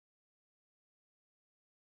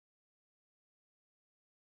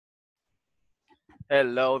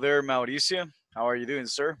Hello there, Mauricio. How are you doing,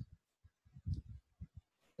 sir?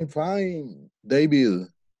 I'm fine, David.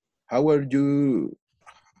 How are you?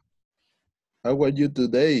 How are you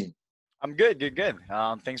today? I'm good, good, good.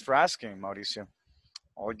 Thanks for asking, Mauricio.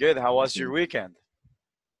 All good. How was your Okay. weekend?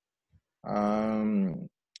 Um,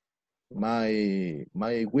 my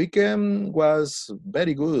weekend was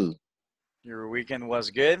very good Your weekend was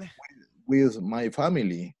good? with my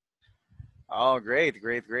family. Oh, great,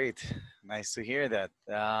 great, great. Nice to hear that.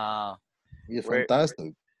 It's Where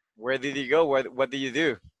fantastic. where did you go? What did you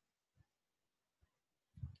do?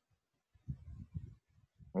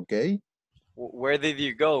 Okay. Where did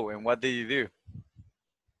you go and what did you do?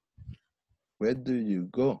 Where do you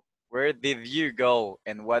go? Where did you go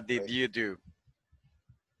and what did you do?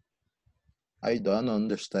 I don't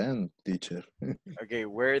understand, teacher. Okay,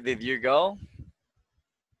 where did you go?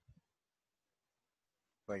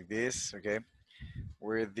 Like this, okay.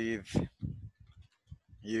 Where did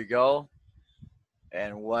you go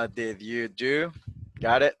and what did you do?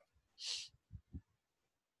 Got it?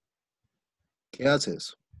 ¿Qué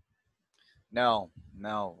haces? No,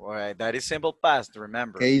 no. All right, that is simple past,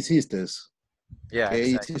 remember. ¿Qué hiciste? Yeah, ¿Qué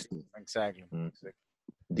exactly. hiciste? Exactly. Mm,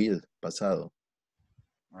 Did, pasado.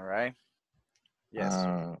 All right. Yes.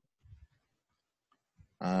 Uh,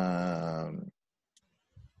 um,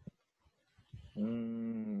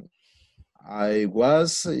 mm, I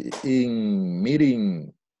was in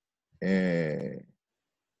meeting uh,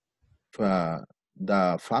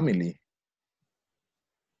 the family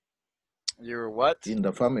You're what? in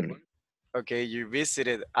the family. Okay, you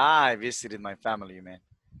visited. I visited my family, man.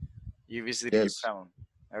 You visited your Yes. family.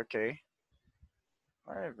 Okay.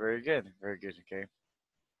 All right. Very good. Very good. Okay.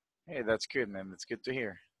 Hey, that's good, man. That's good to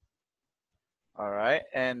hear. All right.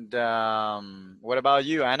 And what about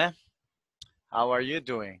you, Anna? How are you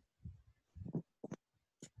doing?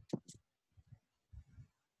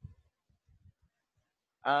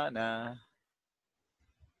 Anna.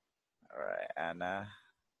 All right, Anna.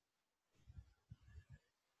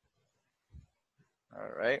 All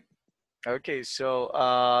right. Okay.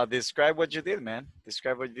 So, describe what you did, man.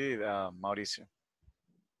 Describe what you did, Mauricio.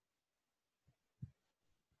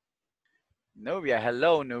 Nubia.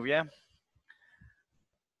 Hello, Nubia.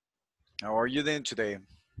 How are you doing today?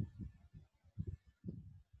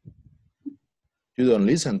 You don't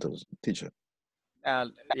listen to teacher. Yeah,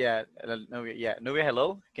 Nubia. Yeah, Nubia.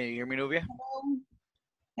 Hello. Can you hear me, Nubia? Hello,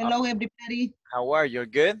 Uh, hello everybody. how are you?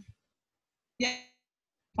 Good. Yeah,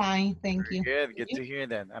 fine, thank Very you. good. And Good you? to hear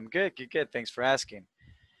that. I'm good. Good. Good. Thanks for asking.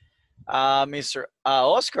 Mr.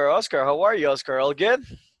 Oscar. Oscar, how are you, Oscar? All good.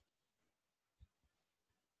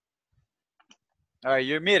 All right,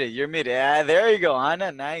 you're muted. You're muted. Ah, there you go,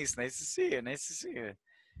 Anna. Nice. Nice to see you. Nice to see you.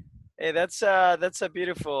 Hey, that's a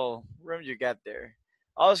beautiful room you got there.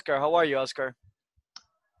 Oscar, how are you, Oscar?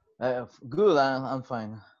 Good. I'm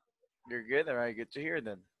fine. You're good. All right. Good to hear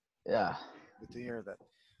that. Yeah. Good to hear that.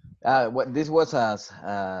 Uh, What this was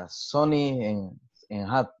a sunny and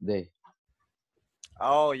hot day.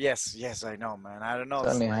 oh yes, yes, I know, man. I don't know.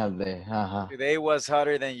 It's Sunny like hot day. Uh-huh. today was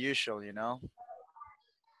hotter than usual. You know,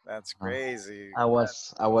 that's Uh, crazy. I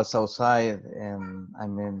was outside and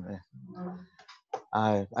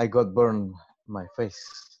I got burned my face.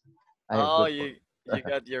 I Oh, got you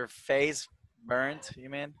got your face burnt. You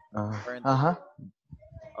mean burnt? uh-huh.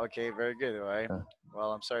 Okay, very good. All right. Uh,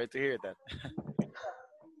 Well, I'm sorry to hear that.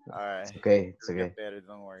 All right, it's okay. It's you'll get okay. better.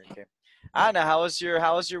 Don't worry. Okay. Anna, how was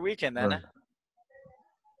your weekend, Anna? Burn.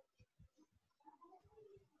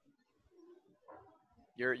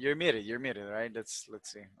 You're muted. You're muted. Right. Let's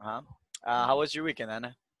see. Uh-huh. How was your weekend,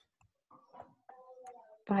 Anna?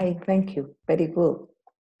 Fine, thank you. Very good.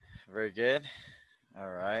 Very good. All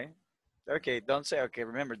right. Okay. Don't say okay.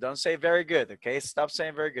 Remember, don't say very good. Okay. Stop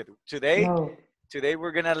saying very good. No, Today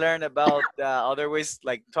we're gonna learn about other ways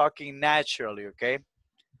like talking naturally. Okay.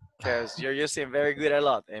 Because you're using very good a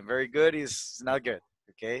lot, and very good is not good.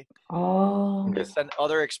 Okay. oh, Okay. There's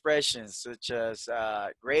other expressions such as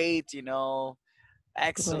great, great.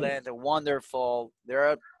 excellent, wonderful. There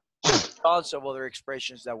are tons of other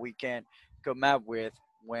expressions that we can come up with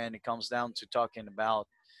when it comes down to talking about,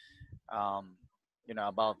 um,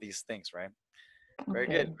 about these things, right? Very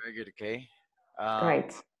good, Okay, very good. Okay. Um,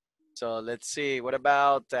 great. so let's see. What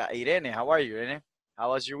about Irene? How are you, Irene?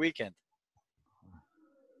 How was your weekend?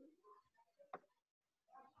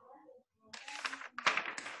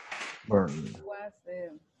 Burned. Was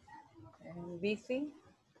busy,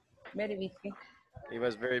 very busy. It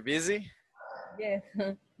was very busy. Yes,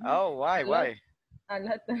 Oh, why? a lot, Why? a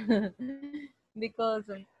lot, because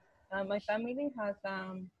my family has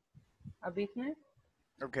a business,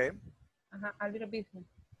 Okay. a little business.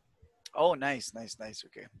 Oh, nice, nice, nice.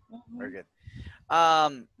 Okay, Mhm. very good.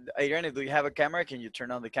 Irene, do you have a camera? Can you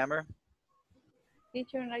turn on the camera?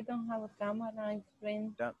 Teacher, I don't have a camera. I'm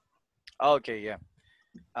friend. No. Oh, okay, yeah.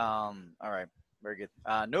 All right, very good.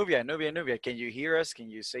 Nubia, can you hear us? Can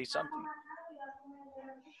you say something?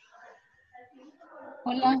 Nubia?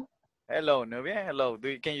 Hola. Hello, Nubia. Hello.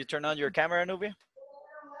 Can you turn on your camera, Nubia?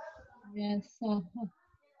 Yes. All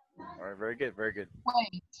right, very good, very good.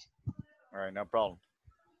 Wait, All right, no problem.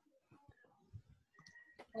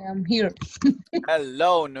 I'm here.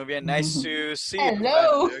 Hello, Nubia. Nice to see you.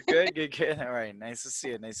 Hello. Good, good, good. All right, nice to see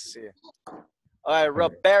you. Nice to see you. All right,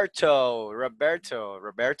 Roberto. All right,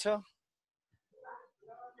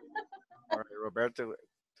 Roberto.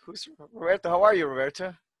 Who's Roberto? How are you,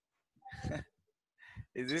 Roberto?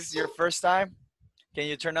 Is this your first time? Can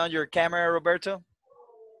you turn on your camera, Roberto?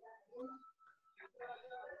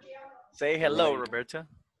 Say hello, Right. Roberto.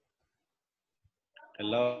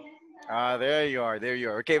 Hello. Ah, there you are. There you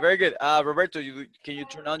are. Okay, very good. Roberto, can you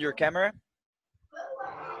turn on your camera?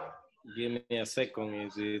 Give me a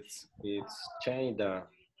second. It's changed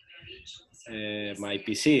my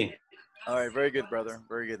PC. All right, very good, brother.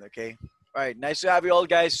 Very good. Okay. All right, nice to have you all,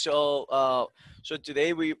 guys. So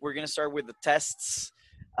today we're gonna start with the tests.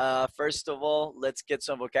 First of all, let's get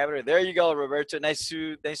some vocabulary. There you go, Roberto. Nice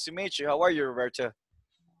to meet you. How are you, Roberto?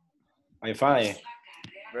 I'm fine.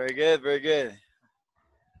 Very good. Very good.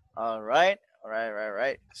 All right. All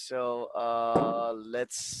right. So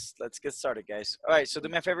let's get started, guys. All right. So do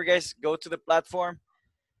me a favor, guys. Go to the platform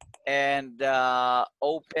and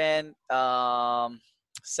open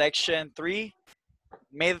section 3,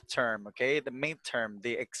 midterm. Okay, the midterm,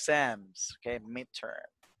 the exams. Okay, midterm.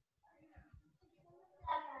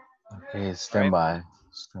 Okay, All right. stand by.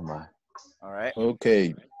 Stand by. All right.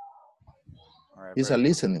 Okay, All right. he's Very a good.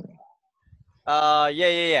 listening.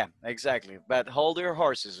 Yeah. Exactly. But hold your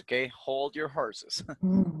horses. Okay, hold your horses.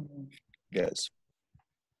 Mm. Yes.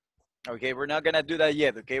 Okay, we're not gonna do that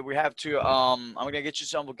yet. Okay, we have to. I'm gonna get you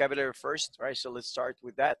some vocabulary first. All right. So let's start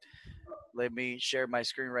with that. Let me share my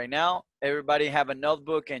screen right now. Everybody have a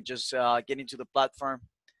notebook and just get into the platform,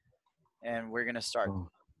 and we're gonna start. Oh,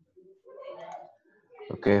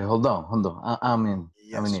 okay, hold on, hold on. I'm in. I'm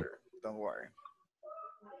Yes, in it. sir. Don't worry.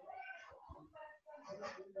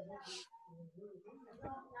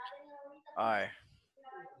 All right.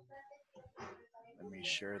 Let me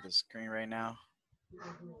share the screen right now.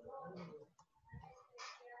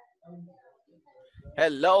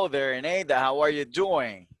 Hello there, Eneida. How are you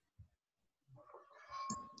doing?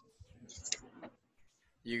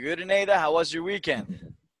 You good, Eneida? How was your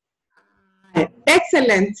weekend?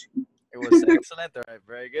 Excellent. It was excellent. All right.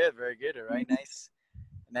 Very good. Very good. All right. Nice.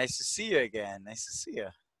 Nice to see you again. Nice to see you.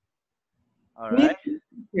 All Me right. too.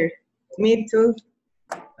 Teacher. Me too.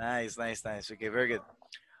 Nice. Okay. Very good.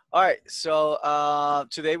 All right. So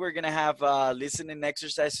today we're gonna have listening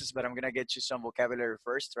exercises, but I'm gonna get you some vocabulary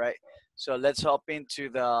first, right? So let's hop into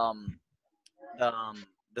the, um,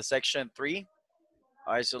 the section 3.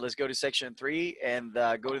 All right. So let's go to section 3 and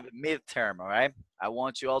go to the midterm. All right. I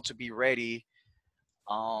want you all to be ready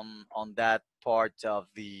on that part of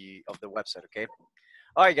the website. Okay.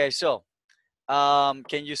 All right, guys. So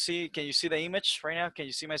can you see the image right now? Can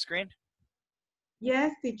you see my screen?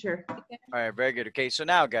 Yes, teacher. All right, very good. Okay, so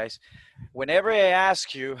now, guys, whenever I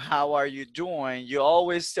ask you how are you doing, you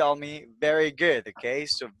always tell me very good. Okay,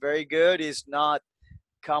 so very good is not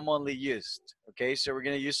commonly used. Okay, so we're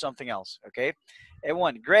gonna use something else. Okay,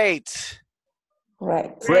 everyone, great.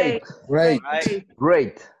 Right. Great, Great. All right, Great.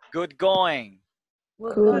 great, good going.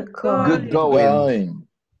 Good Good God. going. good Going. going. Going.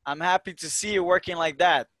 I'm happy to see you working like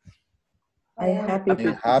that. I'm happy Happy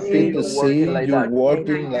to I'm to see see happy you to you working see like you that. like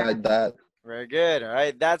working Like that. like that. Very good. All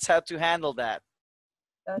right, that's how to handle that.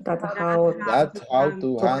 That's that how That's how how That's to how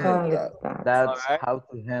handle to to handle that. handle that. that. All That's right. how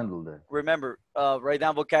to handle that. Remember, write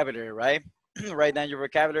down vocabulary, right? Write down your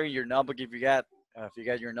vocabulary, your notebook if you got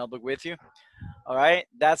your notebook with you. All right,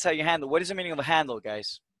 that's how you handle. What is the meaning of handle,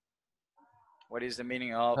 guys? What is the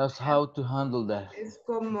meaning of That's how to handle that. Es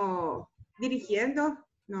como dirigiendo.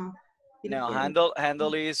 No. now? Dirigiendo.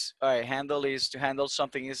 Handle is all right. Handle is to handle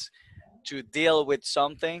something is to deal with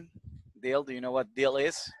something. Deal. Do you know what deal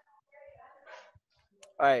is?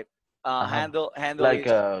 All right. Uh-huh. Handle Like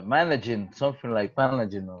is managing, something like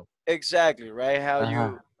managing. exactly right. How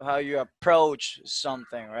Uh-huh. you approach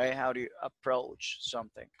something, right? How do you approach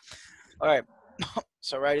something? All right.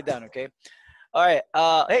 So write it down, okay? All right.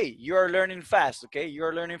 Hey, you are learning fast, okay? You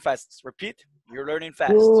are learning fast. Repeat. You're learning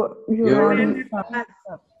fast. You're You're learning fast.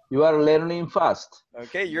 you are learning fast.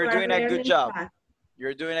 Okay. You You're are doing a good learning job. fast.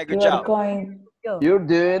 You're doing a good You are job. going. go. You're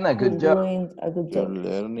doing a You're good job. doing a good You're job.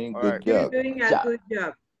 learning All right. good You're job. doing a Job. good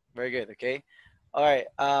job. Very good. Okay. All right.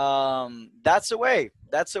 That's the way.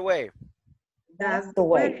 That's the way. That's The the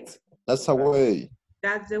way. way. That's a way.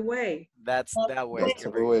 That's the way. That's that way. That's Okay, the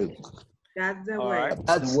very good. way. That's the All way. right.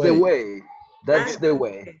 That's the way. That's That's the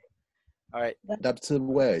way. All right. That's the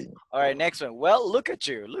way. All right. Next one. Well, look at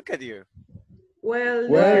you. Look at you. Well,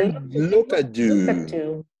 Well, Well, look at look you. at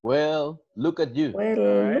you. Well, look at you. Well,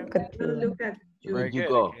 All right. look at well, you. look at Where Very you. you good.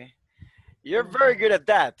 go? Okay. You're very good at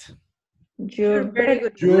that. You're You're very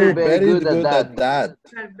good at You're that. very very good at good that. at that.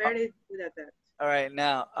 You are very good at that. All right.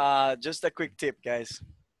 Now, just a quick tip, guys.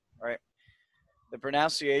 All right. The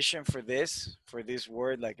pronunciation for this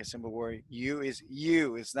word, like a simple word, you is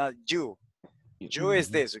you. It's not you. Jew is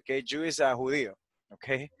this. Okay. Jew is a judío.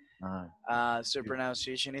 Okay. So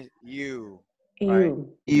pronunciation is you. All right.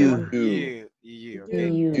 you. You. You. Okay.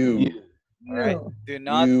 You. You. You. All right.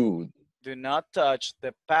 You. Do You. not touch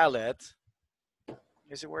the palate.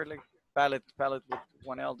 Is it word like palate with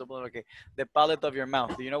one L double L? Okay. The palate of your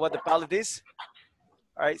mouth. Do you know what the palate is?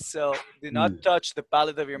 All right. So do not You. touch the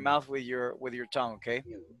palate of your mouth with your tongue. Okay.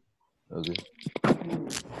 Okay.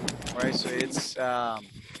 All right. So it's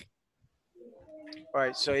all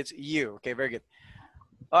right. So it's you. Okay. Very good.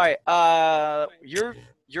 All right.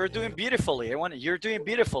 You're doing beautifully. You're doing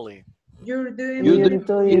beautifully. You're doing You You're do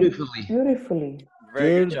beautifully. doing beautifully. beautifully. Very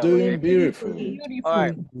You're good job. doing Okay. beautiful. All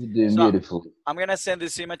right. Beautiful. You doing So beautifully. I'm gonna send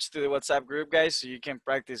this image to the WhatsApp group, guys, so you can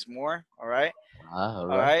practice more. All right. All All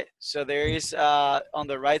right. right. So there is on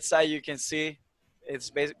the right side you can see it's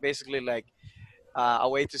basically like a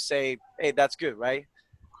way to say, hey, that's good, right?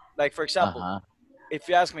 Like for example, Uh-huh. if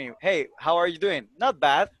you ask me, hey, how are you doing? Not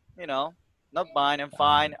bad, you know, not fine. I'm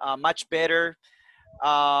fine. Much better.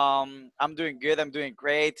 I'm doing good. I'm doing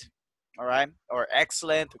great. All right. Or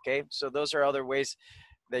excellent. Okay. So those are other ways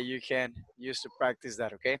that you can use to practice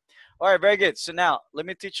that. Okay. All right. Very good. So now let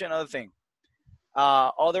me teach you another thing.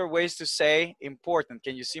 Other ways to say important.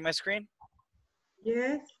 Can you see my screen?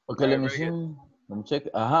 Yes. Okay, All let right. me Very see. good. Let me check.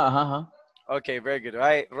 Uh-huh, uh-huh. Okay. Very good. All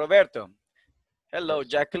right. Roberto. Hello, Yes.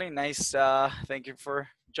 Jacqueline. Nice. Thank you for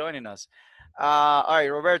joining us. All right,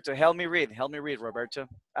 Roberto. Help me read. Help me read, Roberto.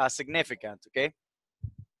 Significant. Okay.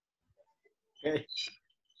 Okay.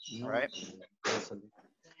 All right.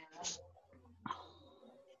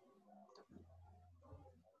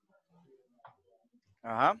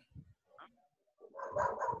 Uh huh.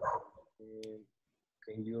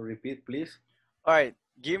 Can you repeat, please? All right.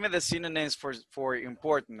 Give me the synonyms for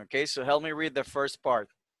important. Okay. So help me read the first part.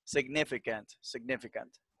 Significant. Significant.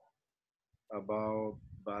 About,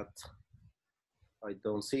 but I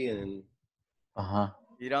don't see it. Uh-huh.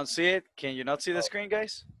 You don't see it? Can you not see the No, screen,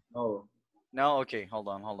 guys? no. No. Okay. Hold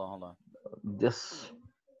on. Hold on. Hold on. Just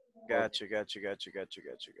Gotcha. Gotcha. Gotcha. Gotcha.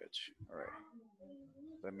 Gotcha. Gotcha. All right.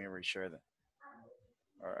 Let me reshare that.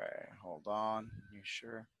 All right. Hold on. You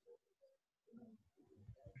sure?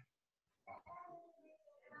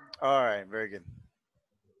 All right. Very good.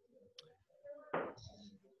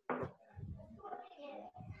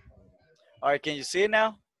 All right. Can you see it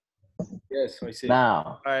now? Yes, I see.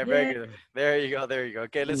 now. All right. Very Yes. good. There you go. There you go.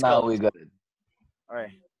 Okay. Let's Now go. we got it. All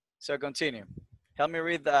right. So continue. Help me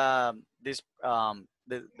read this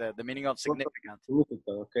the meaning of significant. Significant,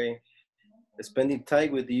 okay. Spending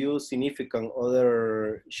time with you, significant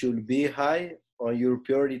other should be high on your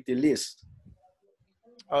priority list.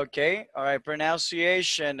 Okay. All right.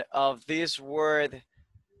 Pronunciation of this word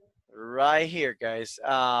right here, guys.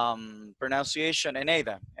 Pronunciation.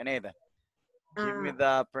 Eneida. Eneida. Give me Uh,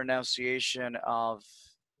 the pronunciation of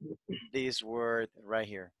this word right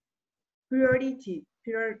here. priority.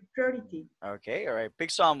 Priority. Okay. All right. Pick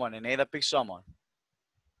someone. Eneida. Pick someone.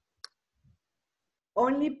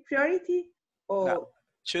 Only priority No. or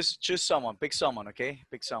Choose someone. Pick someone. Okay.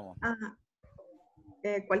 Pick someone.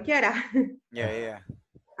 cualquiera. Yeah. Yeah.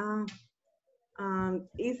 Uh,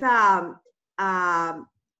 it's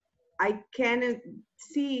I cannot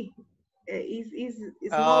see. Is Oh,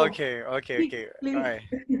 small. okay. Okay. Please, Okay. All please. right.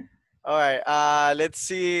 All right. Let's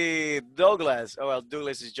see. Douglas. Oh well,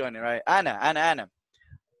 Douglas is joining, right? Anna.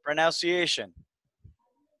 Pronunciation.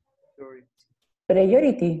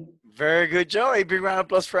 Priority. Very good, Joey. Big round of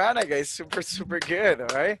applause for Anna, guys. Super good.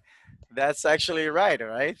 All right. That's actually right. All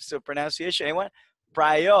right. So pronunciation. Anyone?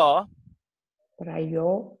 Prior.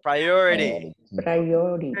 Prior. Priority.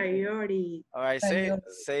 Priority. Priority. All right. Priority.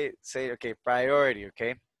 Say. Okay. Priority.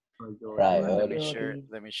 Okay. Let me Priority. share. Priority.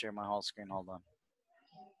 Let me share my whole screen. Hold on.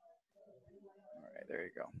 All right. There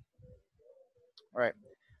you go. All right.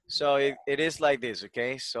 So it is like this.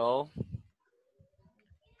 Okay. So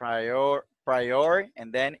prior,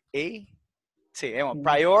 and then a t. Anyone?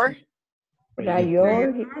 Prior.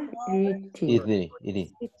 Priority.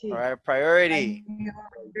 All right, priority.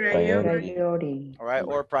 Priority. All right,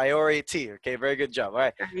 or priority. Okay, very good job. All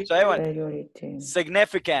right. So everyone, Priority.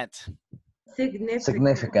 significant,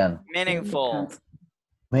 Significant. meaningful.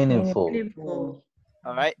 Meaningful.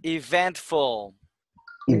 All right, eventful,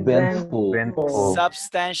 Eventful.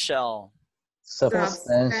 substantial,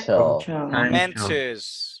 Substantial.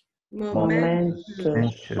 momentous.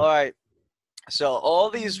 Momentous. All right. So all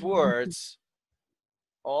these words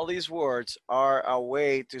are a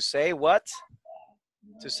way to say what?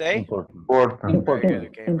 To say? Important. Very good.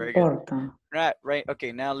 Okay, very good. Important. Right, right.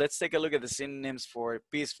 Okay, now let's take a look at the synonyms for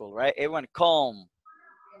peaceful, right? Everyone, calm,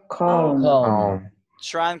 Calm. Calm.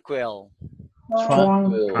 tranquil.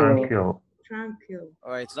 Tranquil. Tranquil.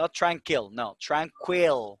 All right, it's not tranquil, no,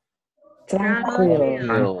 tranquil.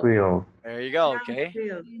 Tranquil. There you go. Okay,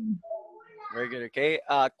 Tranquil. very good. Okay,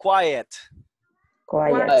 quiet.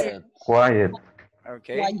 Quiet.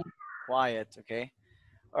 Okay, quiet. Okay.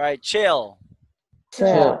 All right, chill.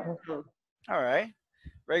 Chill. All right,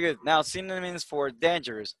 very good. Now synonyms for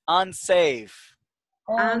dangerous: unsafe.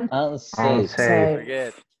 Unsafe. Very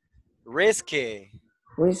good. Risky.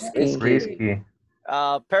 Risky.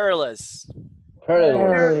 Perilous.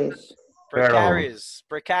 Perilous. Precarious.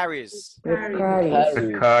 Precarious.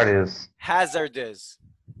 Hazardous.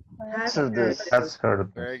 Hazardous.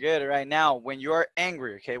 Very good. Right now, when you're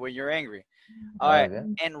angry, okay, when you're angry. All right, Okay.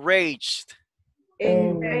 enraged,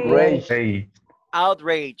 Enraged.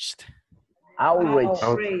 outraged. Outraged.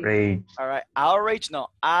 All right, outraged, no,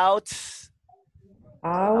 Out.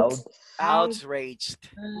 outraged.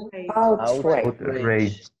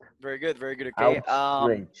 Outrage. Very good, okay.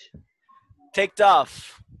 Outraged. Ticked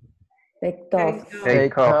off. Ticked off.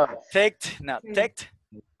 Take off. Ticked, no, ticked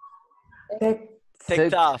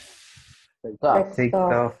Ticked off. off.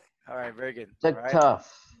 All right, very good. All Take right.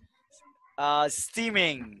 tough.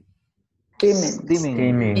 Steaming.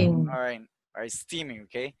 Steaming. All right, steaming,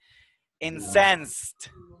 okay. Incensed.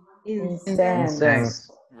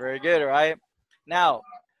 Incensed. Very good, all right. Now,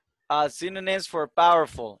 synonyms for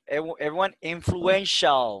powerful. Everyone,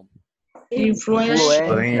 influential.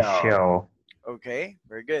 Influential. Okay,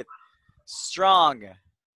 very good. Strong.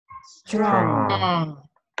 Strong.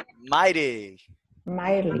 Mighty.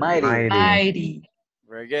 Mighty.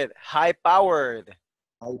 Very good. High powered.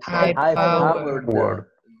 High-powered.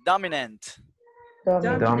 Dominant.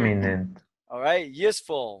 Dominant. All right,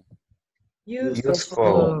 useful. Useful.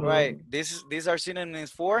 All right, these are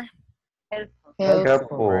synonyms for.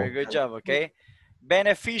 Very good job, okay.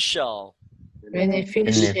 Beneficial. Very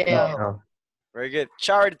good.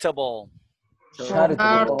 Charitable.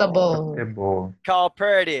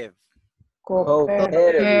 Cooperative.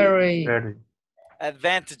 Cooperative.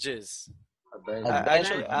 Advantages.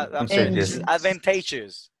 Actually, I'm sorry, this is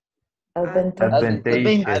advantageous. Advantageous.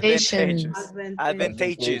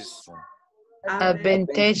 Advantageous.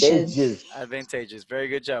 Advantageous. Advantageous. Very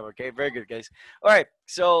good job. Okay, very good, guys. All right,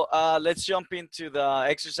 so let's jump into the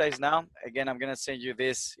exercise now. Again, I'm gonna send you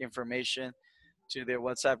this information to the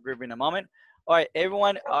WhatsApp group in a moment. All right,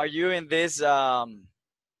 everyone, are you in this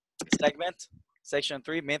segment, section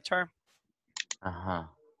 3, midterm? Are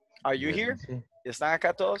you Let me here? see. ¿Están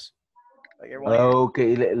acá todos? Like everyone here?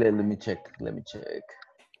 Okay, let me check.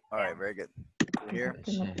 All right, very good. You're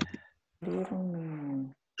here.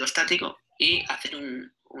 Estático y hacer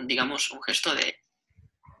digamos, un gesto de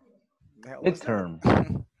Midterm.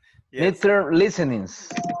 Yes. Midterm listenings.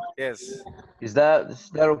 Yes. Is that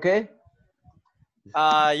okay?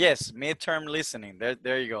 Yes, midterm listening.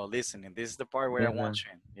 There you go, listening. This is the part where I want you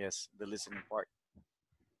in. Yes, the listening part.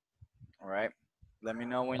 All right. Let me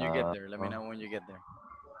know when you get there.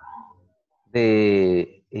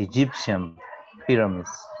 The Egyptian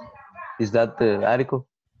pyramids. Is that the article?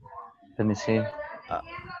 Let me see.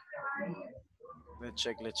 Let's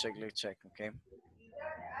check. Okay.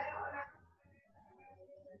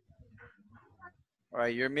 All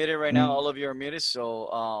right, you're muted right now. All of you are muted, so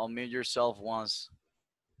unmute yourself once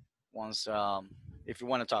if you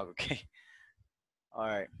want to talk. Okay. All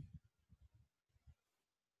right.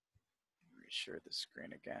 Let me share the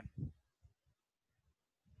screen again.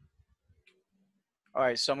 All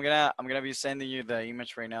right, so I'm gonna be sending you the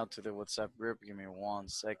image right now to the WhatsApp group. Give me 1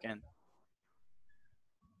 second.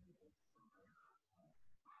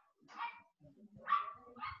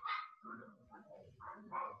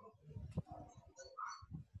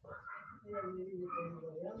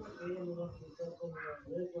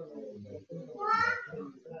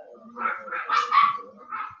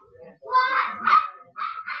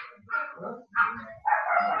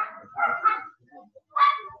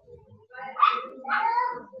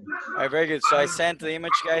 All right, very good. So I sent the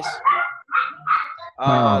image, guys.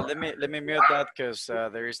 Oh. Let me mute that because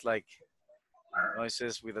there is like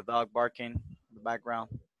noises with the dog barking in the background.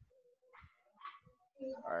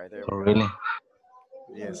 All right, there Oh, we go. really?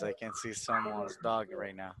 Yes, I can see someone's dog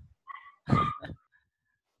right now.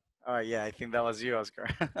 All right, yeah, I think that was you, Oscar.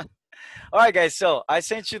 All right, guys, so I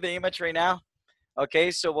sent you the image right now. Okay,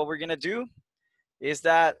 so what we're gonna do is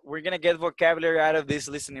that we're gonna get vocabulary out of this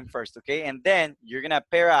listening first, okay? And then you're gonna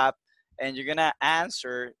pair up and you're gonna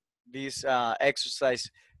answer this exercise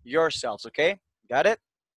yourselves, okay? Got it?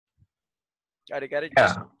 Got it, got it.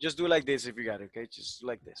 Yeah. Just do like this if you got it, okay? Just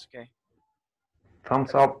like this, okay?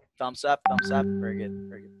 Thumbs up. Thumbs up, thumbs up. Very good,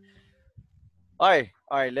 very good. All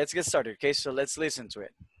right, let's get started, okay? So let's listen to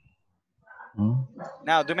it. Hmm?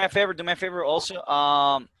 Now, do me a favor also.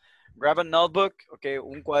 Grab a notebook, okay,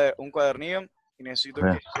 un cuadernillo, y necesito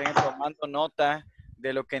que estén tomando nota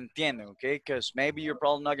de lo que entienden, okay? Because maybe you're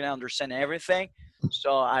probably not gonna understand everything,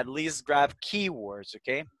 so at least grab keywords,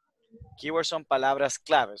 okay? Keywords son palabras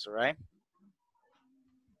claves, all right?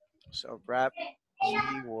 So grab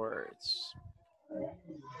keywords. All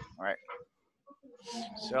right.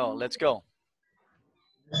 So let's go.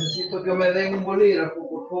 Necesito que me den un bolígrafo,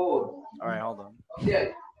 por favor. All right, hold on. ¿Dónde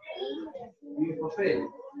hay? Mi papel.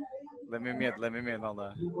 Let me mute, hold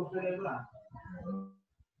on. Un papel blanco.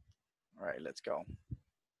 All right, let's go.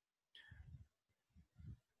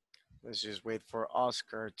 Let's just wait for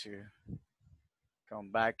Oscar to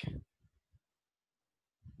come back.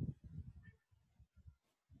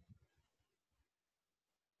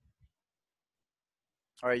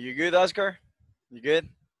 All right, you good, Oscar? You good?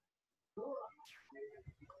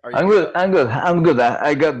 Are you I'm good. I'm good. I'm good.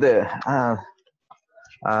 I got the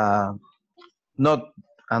not.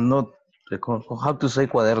 I'm not. How to say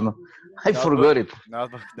cuaderno? I Notebook. forgot it.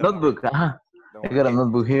 Notebook. Notebook. I Don't got a worry.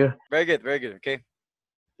 notebook here. Very good, very good. Okay,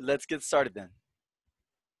 let's get started then.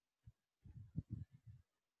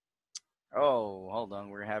 Oh, hold on,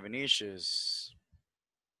 we're having issues.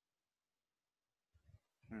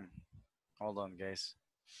 Hold on, guys.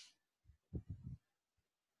 Let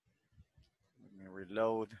me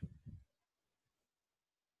reload.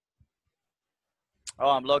 Oh,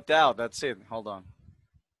 I'm locked out. That's it. Hold on.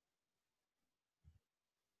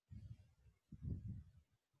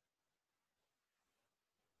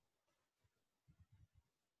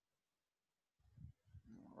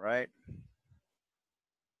 All right.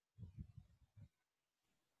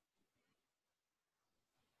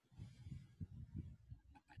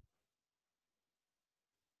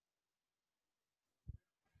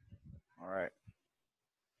 All right.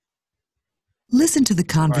 Listen to the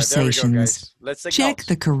All right, there we go, conversations. guys. Let's take Check notes.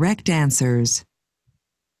 the correct answers.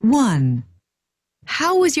 1,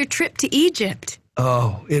 How was your trip to Egypt?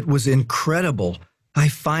 Oh, it was incredible. I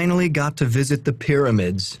finally got to visit the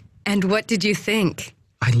pyramids. And what did you think?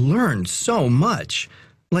 I learned so much.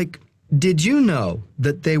 Like, did you know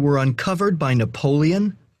that they were uncovered by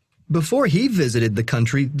Napoleon? Before he visited the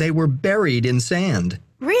country, they were buried in sand.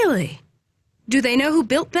 Really? Do they know who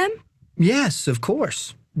built them? Yes, of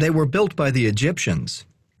course. They were built by the Egyptians.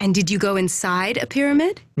 And did you go inside a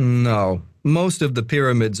pyramid? No, most of the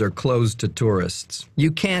pyramids are closed to tourists.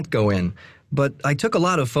 You can't go in, but I took a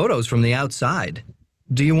lot of photos from the outside.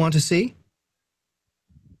 Do you want to see?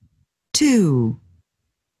 2,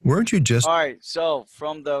 Weren't you just All right, so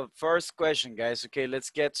from the first question, guys, okay, let's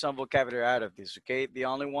get some vocabulary out of this, okay? The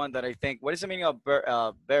only one that I think, what is the meaning of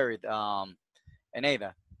buried,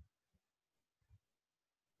 Eneida?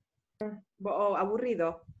 Oh,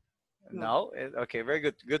 aburrido. No? Okay, very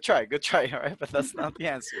good. Good try, all right? But that's not the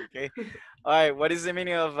answer, okay? All right, what is the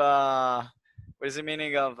meaning of,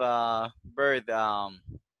 buried,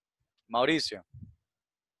 Mauricio?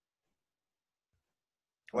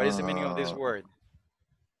 What is the meaning of this word?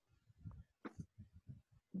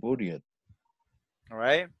 buried? All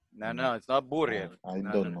right? No, it's not buried. I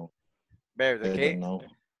No, don't no. know. Buried, I okay? don't know.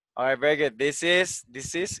 All right, very good. This is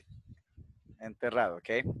enterrado,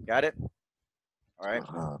 okay? Got it? All right.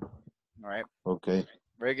 Uh-huh. All right. Okay.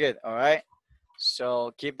 Very good. All right.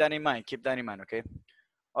 So keep that in mind. Keep that in mind, okay?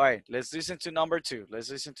 All right. Let's listen to number 2.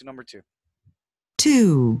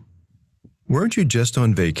 2, Weren't you just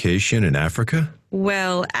on vacation in Africa?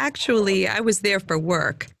 Well, actually, I was there for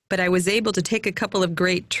work, but I was able to take a couple of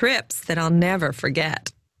great trips that I'll never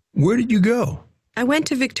forget. Where did you go? I went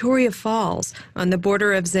to Victoria Falls on the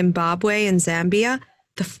border of Zimbabwe and Zambia.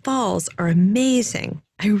 The falls are amazing.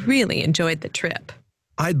 I really enjoyed the trip.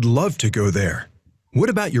 I'd love to go there. What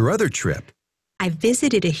about your other trip? I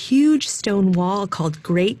visited a huge stone wall called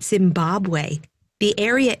Great Zimbabwe. The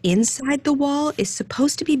area inside the wall is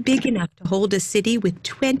supposed to be big enough to hold a city with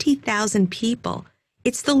 20,000 people.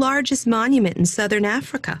 It's the largest monument in southern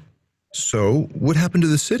Africa. So, what happened to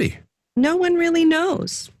the city? No one really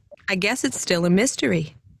knows. I guess it's still a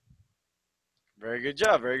mystery. Very good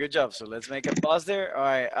job. Very good job. So let's make a pause there. All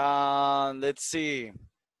right. Let's see.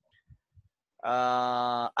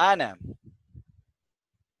 Anna.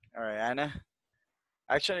 All right, Anna.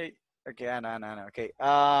 Actually, okay, Anna. Okay.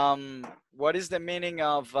 What is the meaning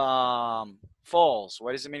of falls?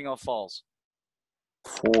 What is the meaning of falls?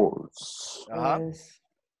 False. Uh-huh. Pues,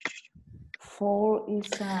 fall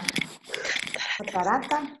is a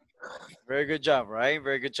catarata. Very good job, right?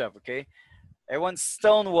 Very good job, okay? Everyone,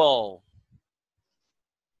 stone wall,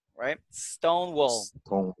 right? Stone wall.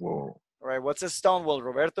 Stonewall. All right, what's a stone wall,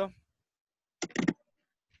 Roberto? I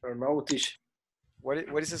don't know, teacher. What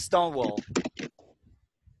is a stone wall?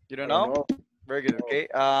 You don't I don't know? know. Very good, okay?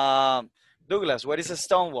 Douglas, what is a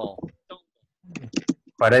stone wall?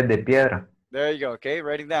 Pared de piedra. There you go, okay?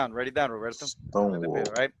 Write it down, Roberto. Stonewall.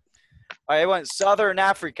 All right, everyone, Southern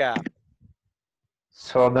Africa.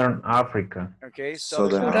 Southern Africa. Okay,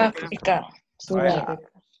 Southern Southern Africa. Sudáfrica. All right,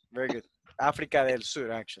 very good. África del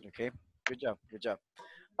Sur, actually, okay? Good job, good job.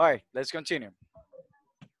 All right, let's continue.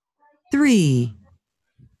 3.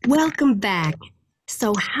 Welcome back.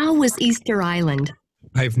 So, how was Easter Island?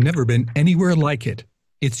 I've never been anywhere like it.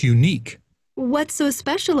 It's unique. What's so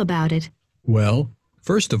special about it? Well,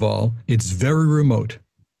 first of all, it's very remote.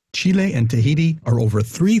 Chile and Tahiti are over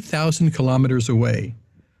 3,000 kilometers away,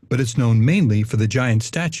 but it's known mainly for the giant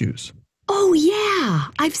statues. Oh, yeah,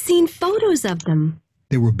 I've seen photos of them.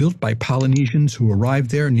 They were built by Polynesians who arrived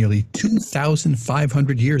there nearly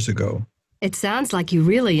 2,500 years ago. It sounds like you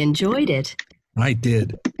really enjoyed it. I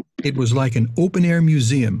did. It was like an open-air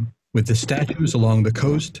museum with the statues along the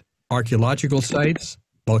coast, archaeological sites,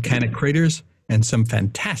 volcanic craters, and some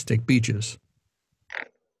fantastic beaches.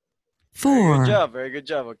 Very 4. good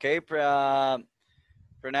job, okay?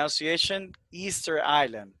 Pronunciation, Easter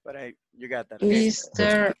Island, but you got that. Okay?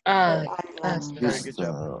 Easter Island. Very good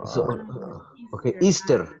job. Okay,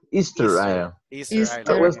 Easter Island. Easter Island.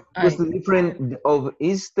 But what's the Island. difference of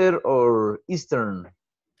Easter or Eastern?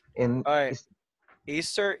 And All right,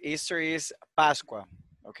 Easter is Pascua,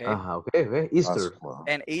 okay? okay, Easter. Pascua.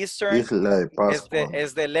 And Eastern Isla de Pascua.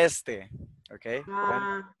 is del este, okay? Okay, All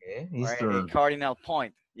right, a Eastern. cardinal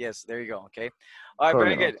point. Yes, there you go, okay? All right,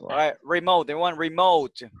 very Cardinal good. point. All right, remote. They want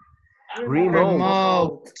remote.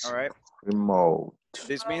 Remote. All right. Remote.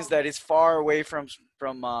 This means that it's far away from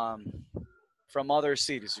other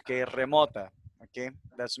cities, okay? Remota, okay?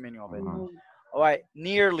 That's the meaning of it. All right,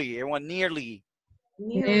 nearly. Everyone, nearly.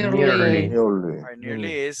 Nearly. All right,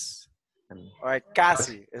 nearly is. All right,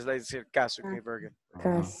 casi. It's like decir casi, okay? Very good.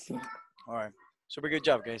 Casi. All right, super good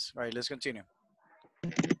job, guys. All right, let's continue.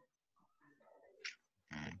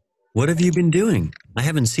 What have you been doing? I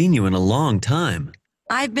haven't seen you in a long time.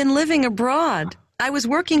 I've been living abroad. I was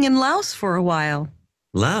working in Laos for a while.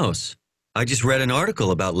 Laos. I just read an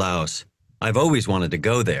article about Laos. I've always wanted to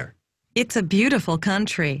go there. It's a beautiful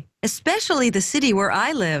country, especially the city where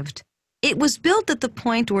I lived. It was built at the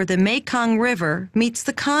point where the Mekong River meets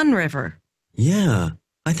the Khan River. Yeah,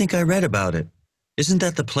 I think I read about it. Isn't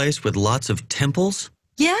that the place with lots of temples?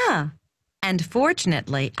 Yeah, and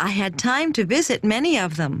fortunately, I had time to visit many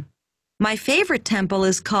of them. My favorite temple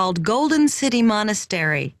is called Golden City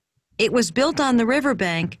Monastery. It was built on the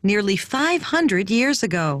riverbank nearly 500 years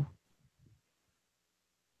ago.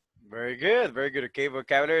 Very good, very good. Okay,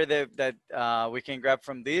 vocabulary that we can grab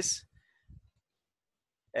from this.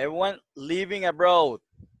 Everyone living abroad.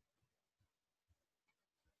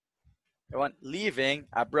 Everyone living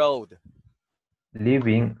abroad.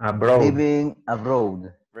 Living abroad. Living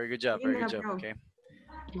abroad. Very good job, very good job. Okay.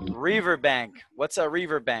 Riverbank. What's a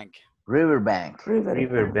riverbank? Riverbank.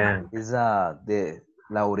 Riverbank. Is la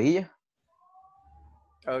orilla?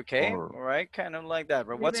 Okay, Or- all right, kind of like that.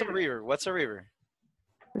 But what's a river? What's a river?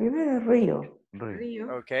 River Rio. Rio.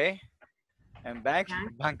 Okay. And bank?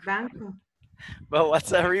 Banco. But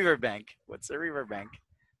what's a riverbank? What's a riverbank?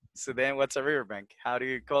 So then what's a riverbank? How do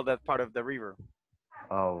you call that part of the river?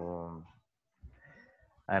 Oh,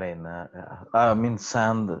 arena. I mean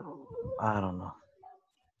sand. I don't know.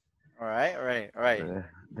 All right, all right, all right.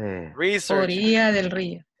 The Research. Orilla del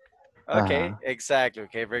río. Okay, exactly.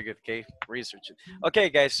 Okay, very good. Okay, research it. Okay,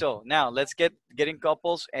 guys. So now let's get in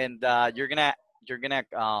couples, and you're gonna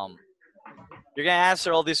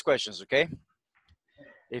answer all these questions. Okay.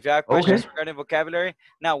 If you have questions regarding vocabulary,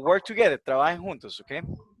 now work together. Trabajen juntos. Okay.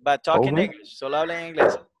 But talk in English. Solo hablen en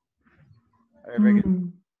inglés. All right, very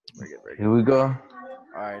good. Very good. Very good. Here we go.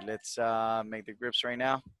 All right, let's make the groups right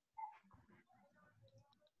now.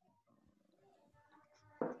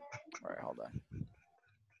 All right, hold on.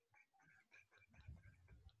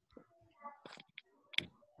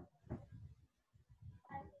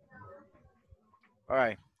 All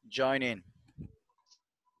right, join in.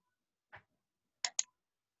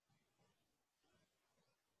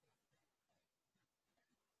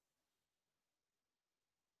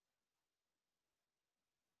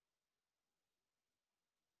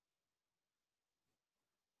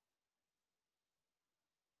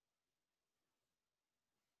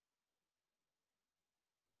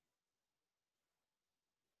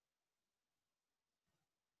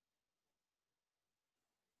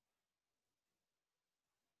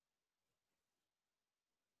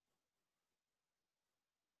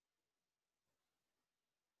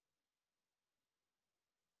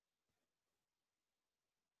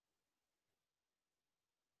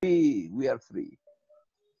 We are free.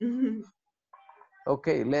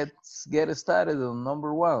 Okay, let's get started on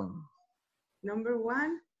number one. Number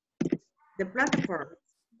one, the platform.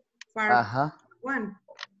 Part Uh-huh. one,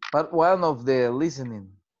 Part one of the listening.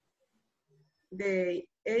 the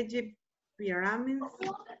Egypt pyramids.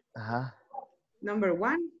 Uh-huh. Number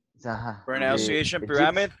one, Uh-huh. Pronunciation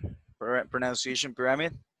pyramid. Pronunciation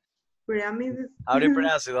pyramid. pyramids. How do you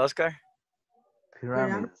pronounce it, Oscar?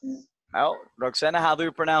 Pyramids. Oh, Roxana, how do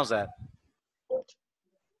you pronounce that?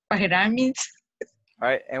 Pyramids. All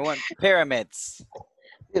right, and one pyramids.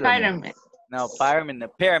 Pyramid. No, pyramid. No,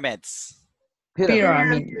 pyramids.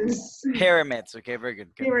 Pyramids. Pyramids. Okay, very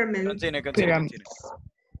good. Good. Pyramids. Continue. Pyramids.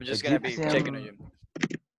 I'm just gonna be checking on you.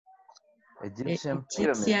 Egyptian Egyptian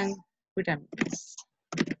pyramids. pyramids.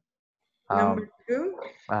 Number two.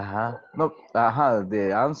 Uh-huh. No, uh-huh.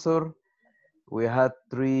 The answer, we had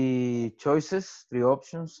three choices, three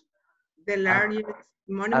options. The largest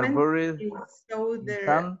monument buried in Southern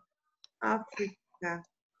sand. Africa.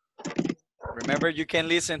 Remember, you can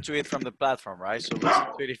listen to it from the platform, right? So listen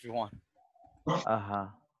to it if you want. Uh-huh.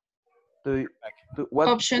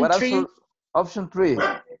 Option what three. answer? Option three.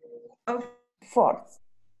 Fourth.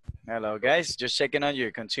 Hello, guys. Just checking on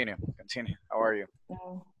you. Continue. How are you?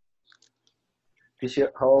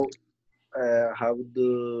 Teacher, how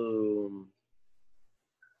do,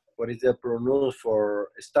 what is the pronoun for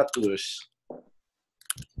status?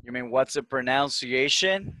 You mean what's the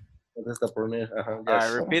pronunciation? What is the pronoun? All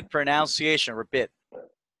right, repeat pronunciation. Repeat.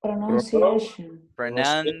 Pronunciation.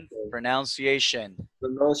 Pronunciation.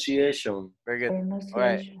 Pronunciation. Very good. Pronunciation. All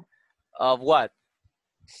right. Of what?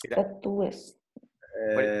 Status.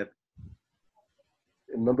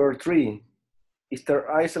 Number three, Easter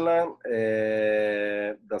Island,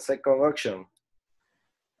 the second option.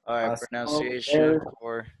 All right, pronunciation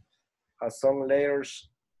for... Has some layers,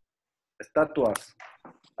 statuas.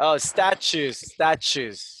 Oh, statues.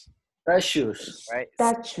 Statues. Right?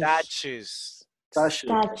 Statues.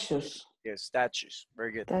 Statues. Yes, statues.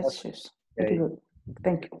 Very good. Statues. Very good.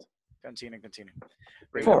 Thank you. Continue.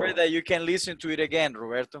 Remember that you can listen to it again,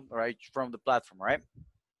 Roberto, all right, from the platform, right?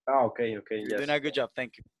 Ah, okay, You're yes. doing a good job.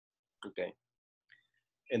 Thank you. Okay.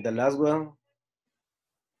 And the last one?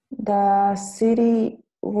 The city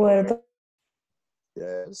where the...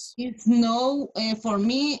 Yes. It's no, for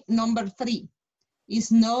me, number three. Is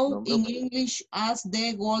known in English as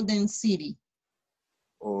the Golden City.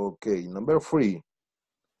 Okay, number three.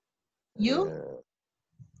 You?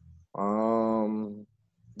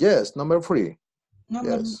 Yes, number three.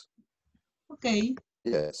 Yes. Okay.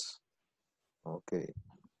 Yes. Okay.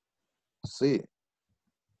 Sí.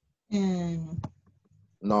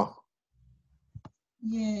 No.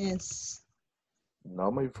 Yes. No,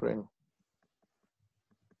 my friend.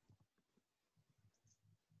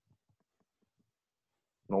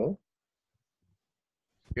 No.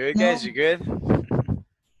 Good, guys. You good?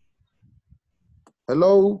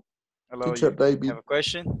 Hello. Hello. Teacher You David. have a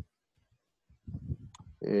question?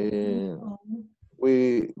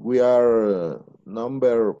 We are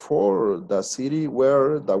number four, the city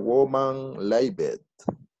where the woman lived.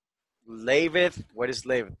 Lived. What is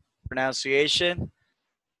lived? Pronunciation.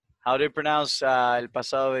 How do you pronounce el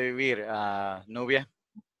pasado de vivir, Nubia?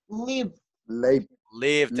 Live. Lived.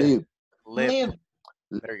 Lived. Lived. Lived.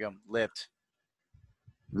 There you go. Lived.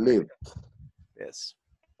 Lived. Yes.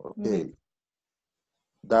 Okay.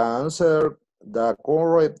 The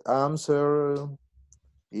correct answer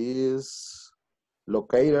is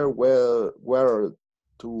located where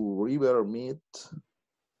two river meet.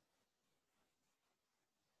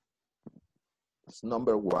 It's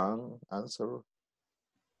number one answer.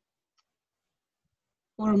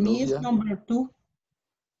 For me, it's number two.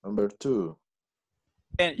 Number two.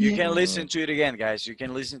 And you can listen to it again, guys. You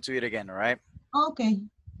can listen to it again, all right? Okay.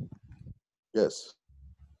 Yes.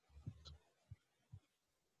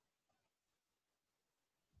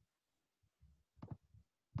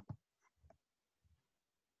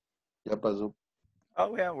 Ya pasó.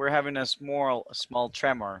 Oh yeah, we're having a small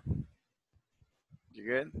tremor. You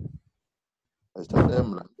good? Está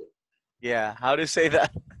temblando. Yeah. How to say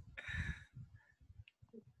that?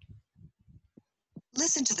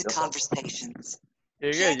 Listen to the conversations.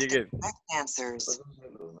 You're good. You're good. Correct answers.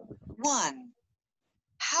 1.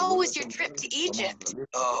 How was your trip to Egypt?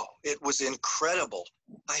 Oh, it was incredible.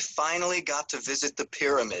 I finally got to visit the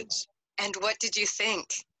pyramids. And what did you think?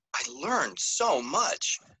 I learned so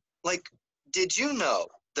much. Like, did you know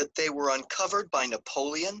that they were uncovered by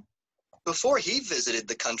Napoleon? Before he visited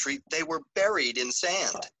the country, they were buried in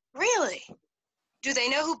sand. Really? Do they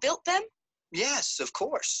know who built them? Yes, of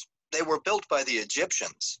course. They were built by the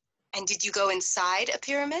Egyptians. And did you go inside a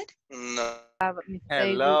pyramid? No.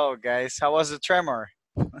 Hello, guys. How was the tremor?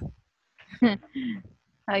 Hi,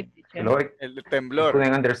 teacher. Hello. El I temblor.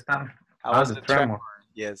 couldn't understand. How was the the tremor. tremor?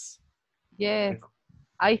 Yes. Yes.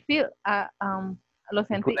 I feel, lo I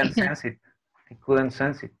sentí. couldn't sense it. I couldn't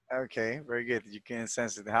sense it. Okay, very good. You can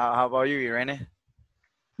sense it. How about you, Irene?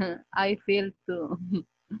 I feel too.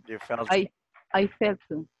 You felt I felt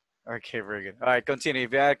too. Okay, very good. All right, continue.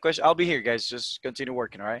 If you have a question, I'll be here, guys. Just continue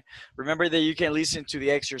working, all right? Remember that you can listen to the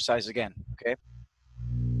exercise again, okay?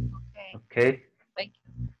 Okay. Thank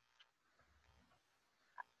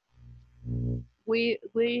you. We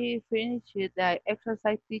finished the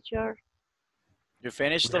exercise, teacher. You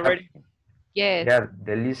finished We have- already? Yes. Yeah,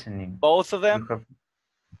 the listening. Both of them?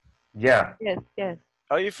 Yeah. Yes.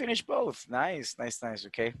 Oh, you finished both. Nice.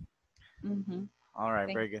 Okay. Mm-hmm. All right,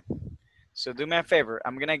 Thank very good. So do me a favor.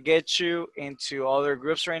 I'm going to get you into other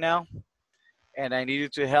groups right now, and I need you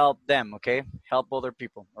to help them, okay? Help other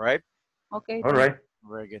people, all right? Okay. All right.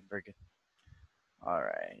 Very good. All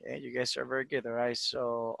right. Yeah, you guys are very good, all right?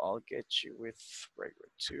 So I'll get you with regular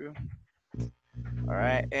 2. All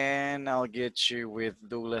right, and I'll get you with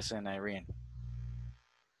Douglas and Irene.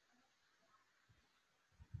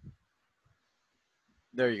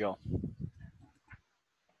 There you go.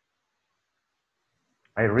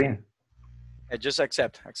 Irene. Just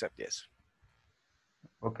accept, yes.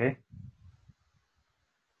 Okay.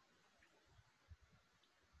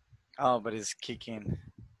 Oh, but it's kicking.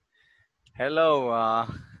 Hello,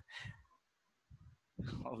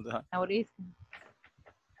 hold on. Mauricio.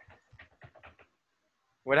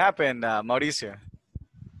 What happened, Mauricio?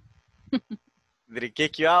 Did he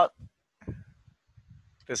kick you out?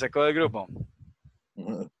 ¿Te sacó del grupo?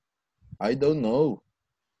 I don't know.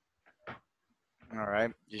 All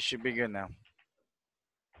right, you should be good now.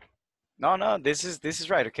 No, this is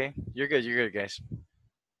right, okay? You're good, guys.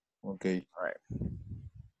 Okay. All right.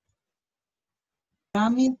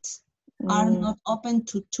 Pyramids are not open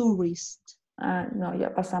to tourists. No, ya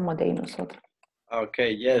pasamos de ahí nosotros.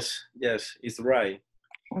 Okay, yes, it's right.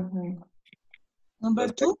 Number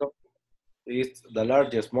 2? It's the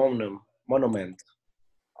largest monument.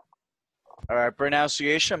 All right,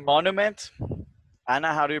 pronunciation, monument.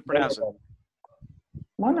 Anna, how do you pronounce it?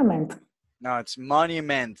 Monument. No, it's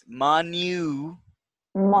monument. Monument.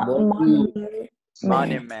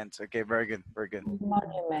 Okay, very good.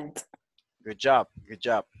 Monument. Good job.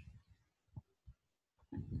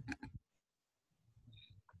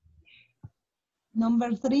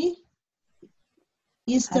 Number 3,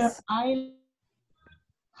 Easter Island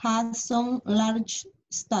has some large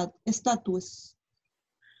statues.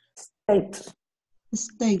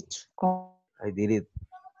 State. I did it.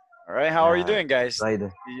 All right, how are you doing, guys? Right.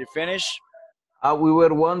 Did you finish? We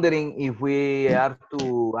were wondering if we are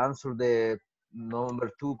to answer the number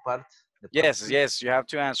 2 part. Yes, you have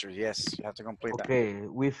to answer. Yes, you have to complete that. Okay,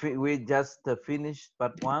 we just finished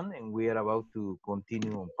part 1 and we are about to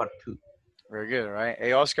continue on part 2. Very good, all right?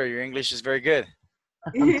 Hey, Oscar, your English is very good.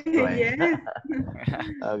 Yes.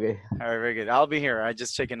 Okay. All right, very good. I'll be here. I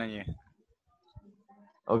just checking on you.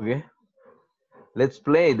 Okay. Let's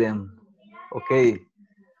play then. Okay.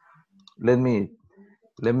 Let me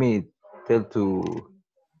tell to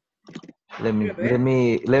let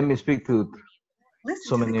me speak to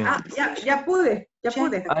so many. Ya pude.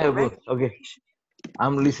 Okay.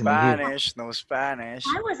 I'm listening here. No Spanish.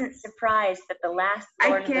 I wasn't surprised that the last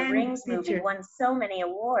Lord of the Rings movie won so many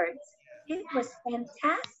awards. It was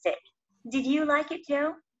fantastic. Did you like it,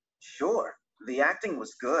 Joe? Sure. The acting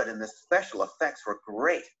was good and the special effects were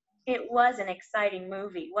great. It was an exciting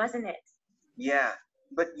movie, wasn't it? Yeah,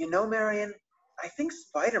 but you know, Marion, I think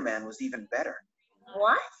Spider-Man was even better.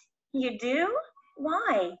 What? You do?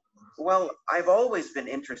 Why? Well, I've always been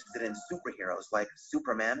interested in superheroes like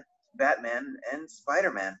Superman, Batman, and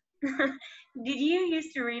Spider-Man. Did you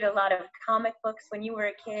used to read a lot of comic books when you were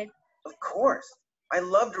a kid? Of course. I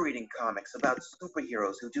loved reading comics about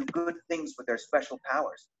superheroes who do good things with their special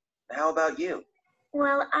powers. How about you?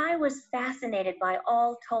 Well, I was fascinated by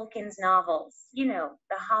all Tolkien's novels. You know,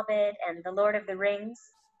 The Hobbit and The Lord of the Rings.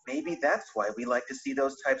 Maybe that's why we like to see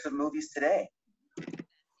those types of movies today.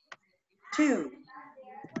 2.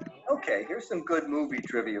 Okay, here's some good movie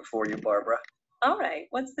trivia for you, Barbara. All right,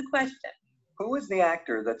 what's the question? Who is the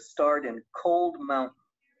actor that starred in Cold Mountain?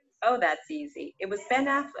 Oh, that's easy. It was Ben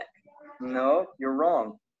Affleck. No, you're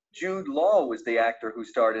wrong. Jude Law was the actor who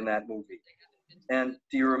starred in that movie. And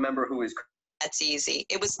do you remember who his... That's easy.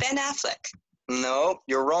 It was Ben Affleck. No,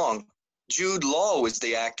 you're wrong. Jude Law was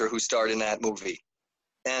the actor who starred in that movie.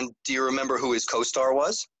 And do you remember who his co-star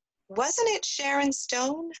was? Wasn't it Sharon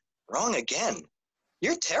Stone? Wrong again.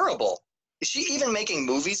 You're terrible. Is she even making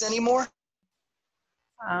movies anymore?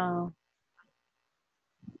 Oh,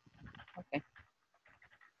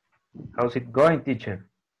 How's it going, teacher?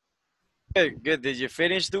 Good, good. Did you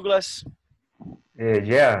finish, Douglas?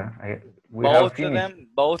 Yeah, we have Both of finished. them?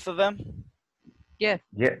 Both of them? yes.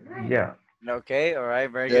 Yeah, yeah. Okay, all right,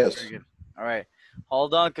 very good, Yes. very good. All right,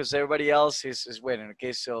 hold on, because everybody else is waiting.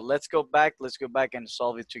 Okay, so let's go back and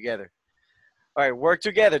solve it together. All right, work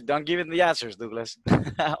together. Don't give him the answers, Douglas.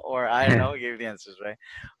 Or I don't know, give the answers, right?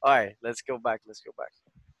 All right, let's go back.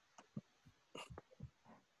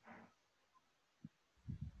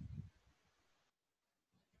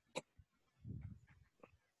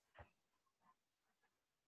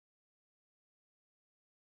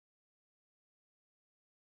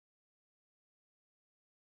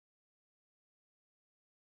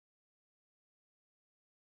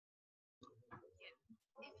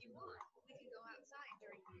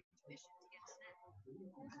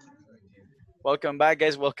 Welcome back,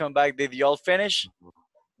 guys. Welcome back. Did you all finish?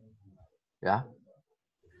 Yeah,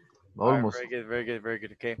 All right, almost. very good, very good, very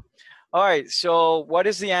good. Okay. All right, so what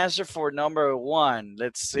is the answer for number one?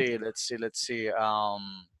 Let's see. All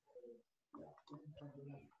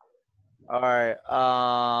right,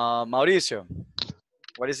 Mauricio,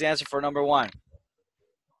 what is the answer for number one?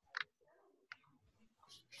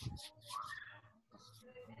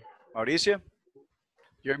 Mauricio,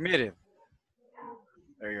 you're muted.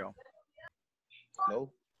 There you go.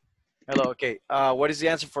 Hello. Hello. Okay. What is the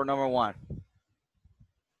answer for number one?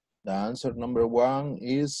 The answer number one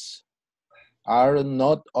is are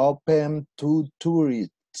not open to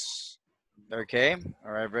tourists. Okay.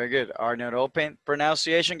 All right. Very good. Are not open.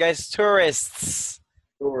 Pronunciation, guys. Tourists.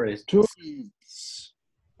 Tourists.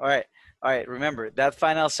 All right. All right. Remember that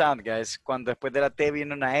final sound, guys. Cuando después de la T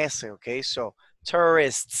viene una S. Okay. So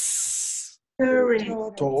tourists.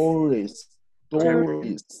 Tourists.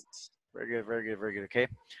 Very good. Very good. Very good. Okay.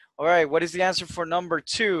 All right. What is the answer for number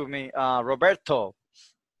two? Roberto.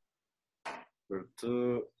 Number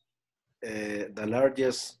 2, the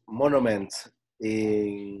largest monument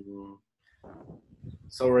in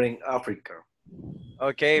Southern Africa.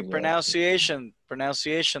 Okay. Yeah. Pronunciation.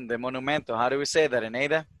 De monumento. How do we say that,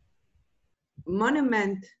 Eneida?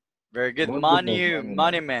 Monument. Very good. Monument.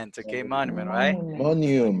 Monument. Okay. Monument, right?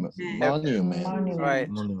 Monument. All right.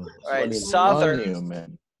 Monument. All right. Southern.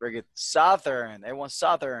 Monument. Very good. Southern. Everyone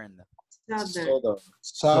southern.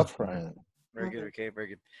 Saffron. Very good. Okay. Very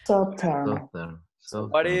good. Southern.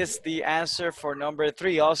 What is the answer for number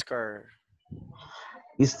three, Oscar?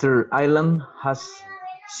 Easter Island has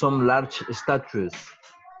some large statues.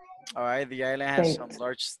 All right. The island has some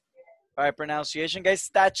large. All right. Pronunciation, guys.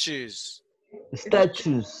 Statues.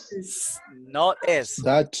 Statues. Not S.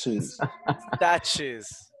 Statues.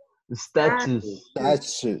 Statues. Statues.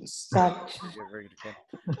 Statues. Very good. Okay.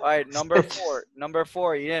 All right. Number four. Number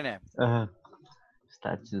four, Irene.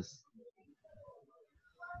 Statues.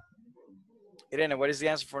 Irene, what is the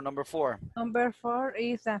answer for number four? Number 4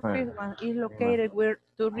 is the fifth one. Is located where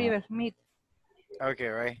two rivers meet. Okay,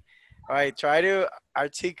 right. All right, try to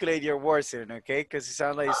articulate your words here, okay? Because it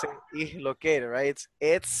sounds like you say is located, right?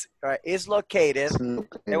 It's right. Is located.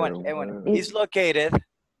 Everyone. Is located.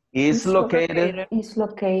 Is located. Is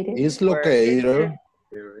located. Is located.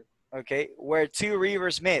 Okay, where two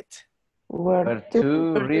rivers meet. Where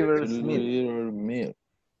two rivers meet.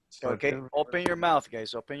 Okay, open your mouth,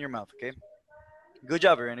 guys. Open your mouth, okay? Good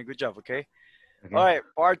job, Irene. Good job, okay? All right,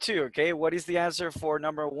 part two, okay? What is the answer for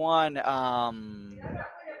number one?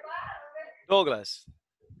 Douglas.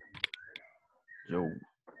 Joe.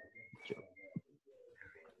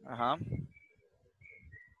 Uh-huh.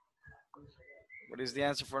 What is the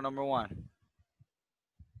answer for number one?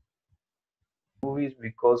 Movies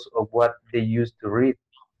because of what they used to read.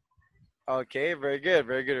 Okay, very good,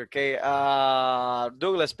 very good. Okay,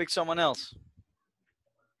 Douglas, pick someone else.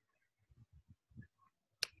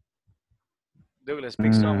 Douglas,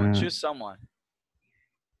 pick someone. Choose someone.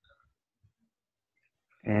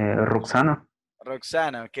 Roxana.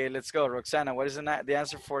 Roxana. Okay, let's go. Roxana, what is the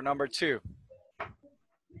answer for number 2?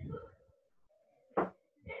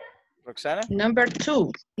 Roxana? Number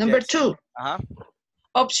two. Yes. 2. Uh-huh.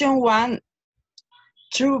 Option 1.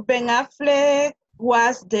 True, Ben Affleck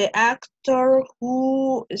was the actor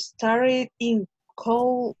who starred in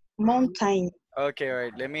Cold Mountain. Okay, all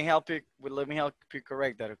right. Let me help you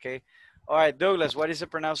correct that, okay? All right, Douglas, what is the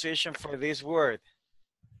pronunciation for this word?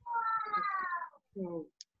 All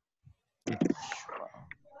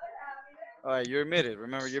right, you're muted.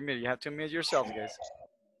 Remember, you're muted. You have to mute yourself, guys.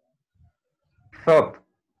 Thought.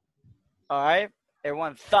 All right,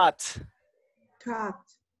 everyone, thought. Thought.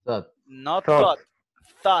 Not Thought.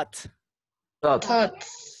 thought. Thought. Thought.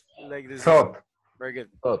 Like this. Thought. Very good.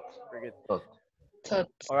 Thought. Very good. Thought. Thought.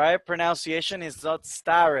 All right, pronunciation is not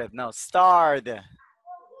starred. No, starred.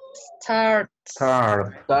 Start.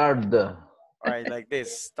 Third. Third. All right, like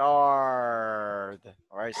this. Starred.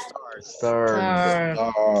 All right, starred. Third.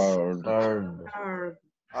 Third. Third.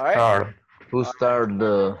 All right. Third. Who starred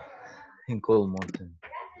in Cold Mountain?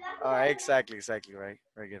 All right, exactly, right.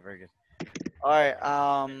 Very good, very good. All right,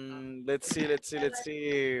 let's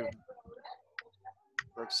see.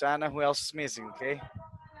 Roxana, who else is missing? Okay.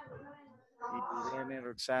 Irene,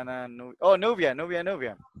 Roxana, Nubia.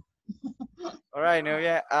 All right,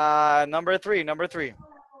 Nubia. Number three.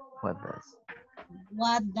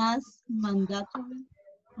 What does mandatory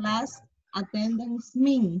class attendance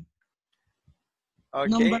mean? Okay.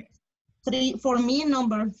 Number 3. For me,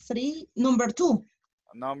 number 2.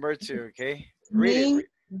 Number 2, okay. Read it. Mean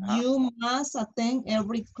you must attend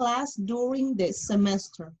every class during the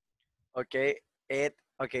semester. Okay.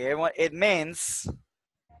 Everyone. It means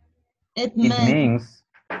It It means means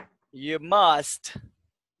you must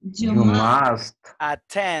you you must must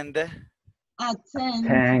attend attend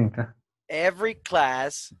attend every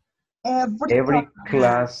class every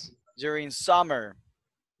class during summer.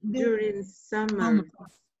 During summer.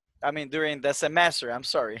 I mean, during the semester. I'm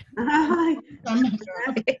sorry.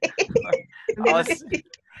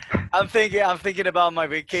 I'm thinking about my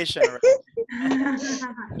vacation. Right?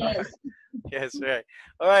 Yes. Yes, right.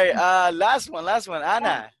 All right. Last one.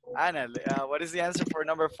 Anna, what is the answer for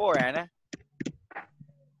number 4, Anna?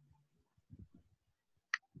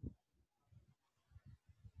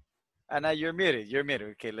 Anna, you're muted.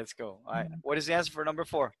 Okay, let's go. All right. What is the answer for number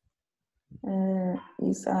 4?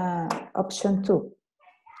 Is option 2.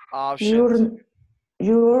 Option.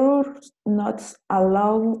 You're not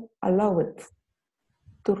allowed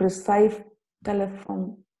to receive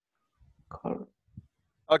telephone call.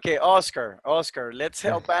 Okay, Oscar, let's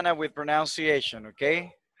help Anna with pronunciation,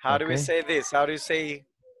 okay? How do we Okay. say this? How do you say?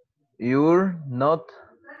 You're not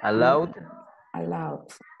allowed to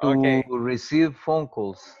Okay, receive phone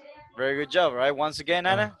calls. very good job, right? Once again,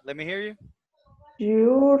 Anna, let me hear you.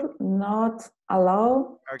 You're not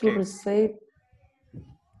allowed to Okay. receive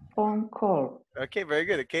phone call. Okay, very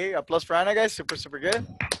good. Okay, applause for Anna, guys. Super, super good.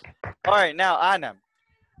 All right, now, Anna,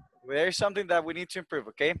 there's something that we need to improve,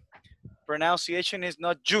 okay? Pronunciation is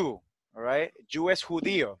not Jew, all right? Jew es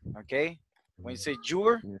judío, okay? When you say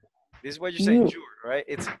Jew, this is what you're saying, Jew, right?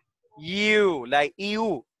 It's you, like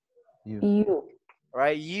you, You.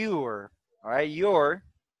 right? You're, all right? You're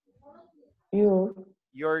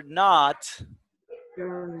not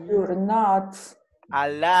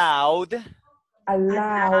allowed. All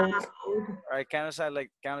right,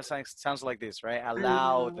 sounds like this, right?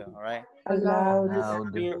 Allowed, all right?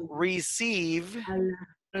 Allowed. To receive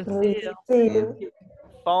Receive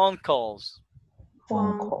phone calls.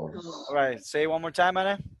 phone calls. All right, say it one more time,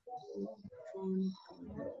 Anna.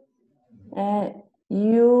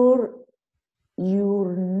 You're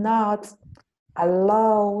not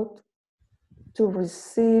allowed to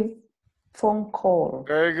receive phone call.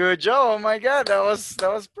 Very good, Joe. Oh my God, that was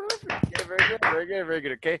perfect. Okay, very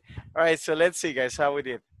good. Okay. All right, so let's see, guys, how we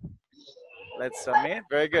did. Let's submit.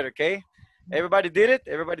 Very good. Okay. Everybody did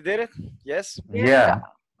it. Yes. Yeah.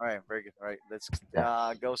 All right. Very good. All right. Let's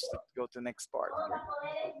go to the next part.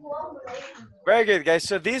 Very good, guys.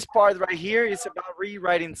 So this part right here is about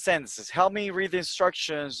rewriting sentences. Help me read the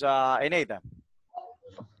instructions, Eneida.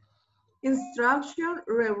 Instruction,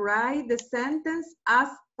 rewrite the sentence as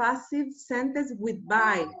passive sentence with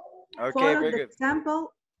by. Okay, Follow very the good.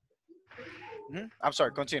 example. I'm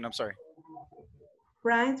sorry, continue. I'm sorry.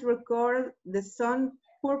 Prince recorded the song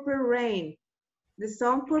Purple Rain. The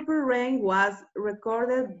song Purple Rain was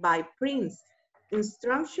recorded by Prince.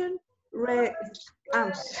 Instruction, in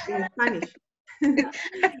Spanish.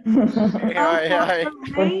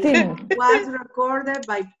 Rain was recorded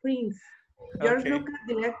by Prince. George Lucas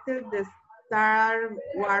directed the Star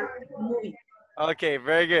Wars movie. Okay,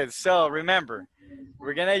 very good. So remember,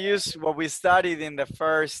 We're gonna use what we studied in the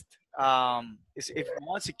first. If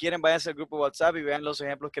no, si quieren váyanse al grupo WhatsApp y vean los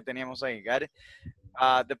ejemplos que teníamos ahí. Got it?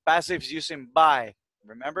 The passives using by.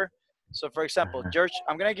 Remember? So, for example, George,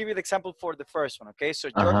 I'm gonna give you the example for the first one. Okay. So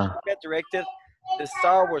George Lucas directed the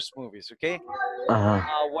Star Wars movies. Okay.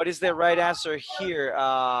 What is the right answer here,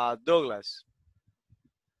 Douglas?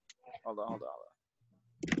 Hold on, hold on, hold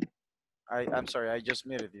on. I'm sorry, I just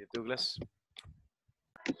muted you, Douglas.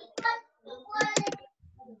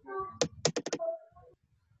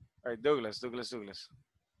 All right, Douglas.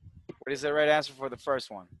 What is the right answer for the first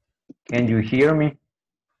one? Can you hear me?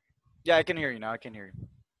 Yeah, I can hear you now. I can hear you.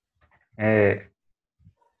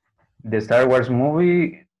 The Star Wars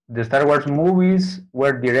movies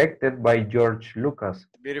were directed by George Lucas.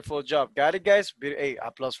 Beautiful job. Got it, guys? Hey,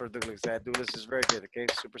 applause for Douglas. Douglas is very good, okay?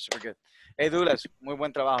 Super, super good. Hey, Douglas, muy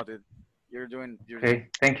buen trabajo, dude. You're doing. Okay,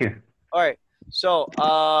 thank you. All right, so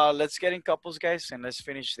let's get in couples, guys, and let's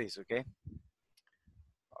finish this, okay?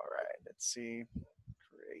 All right, let's see.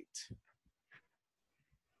 Great.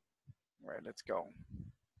 All right, let's go.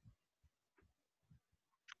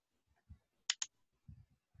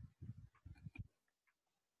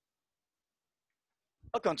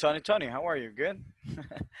 Welcome, Tony. Tony, how are you? Good?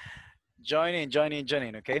 Join in,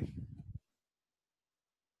 okay?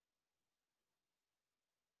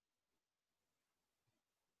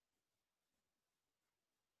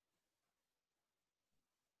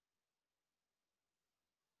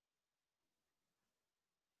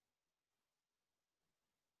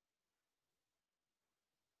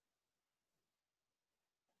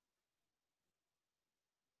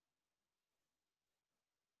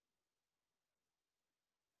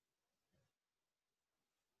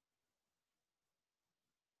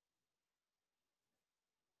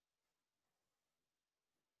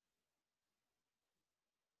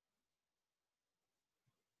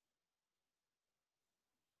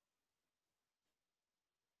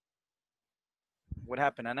 What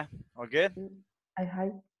happened, Anna? All good?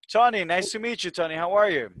 Hi. Tony, nice to meet you, Tony. How are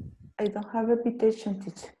you? I don't have a invitation,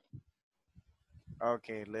 teacher.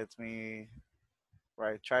 Okay, let me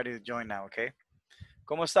try to join now, okay?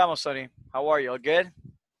 ¿Cómo estamos, Tony? How are you? All good?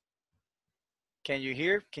 Can you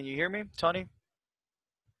hear me, Tony?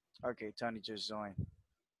 Okay, Tony just joined.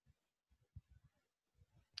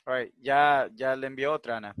 All right, ya le envió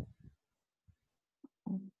otra, Ana.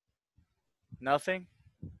 Nothing?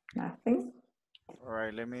 Nothing. All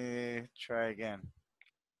right, let me try again.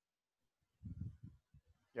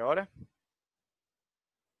 ¿Y ahora?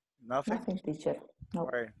 Nothing? Nothing, teacher. No.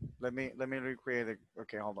 All right, let me recreate it.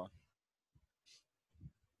 Okay, hold on.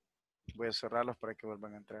 Voy a cerrarlos para que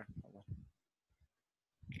vuelvan a entrar. Hold on.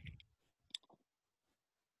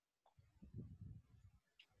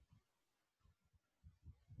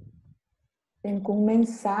 Tengo un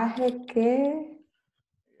mensaje que...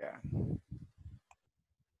 Yeah.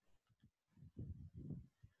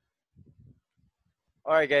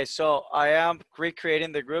 All right, guys, so I am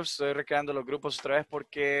recreating the groups. Estoy recreando los grupos otra vez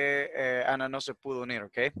porque Ana no se pudo unir,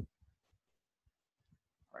 okay?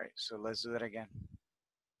 All right, so let's do that again.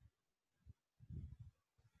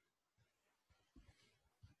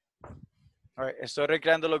 All right, estoy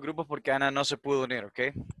recreando los grupos porque Ana no se pudo unir,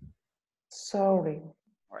 okay? Sorry.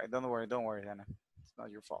 All right, don't worry, Ana. It's not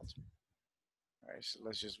your fault. All right, so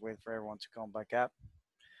let's just wait for everyone to come back up.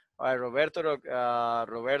 All right,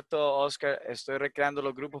 Roberto, Oscar, estoy recreando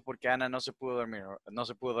los grupos porque Ana no se pudo unir,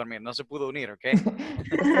 ¿ok?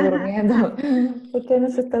 Está durmiendo. ¿Por qué no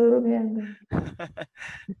se está durmiendo?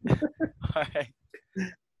 All right.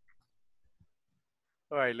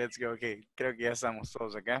 All right, let's go. Okay, creo que ya estamos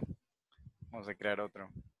todos acá. Vamos a crear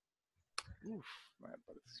otro. Uf,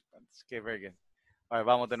 participantes. Okay, very good. All right,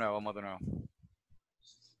 vamos de nuevo.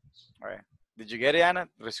 All right. Did you get it, Ana?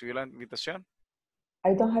 ¿Recibió la invitación?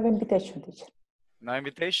 I don't have invitation, teacher. No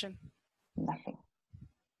invitation? Nothing.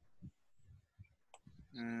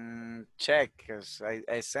 Check, because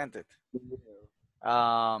I sent it.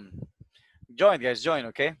 Join, guys, join,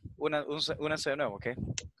 okay? Únanse de nuevo, okay?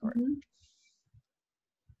 All right.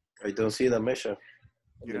 I don't see the measure.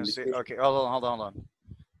 You don't see? Okay, hold on.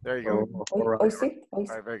 There you go. All right. Hoy sí. All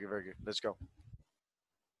right, very good. Let's go.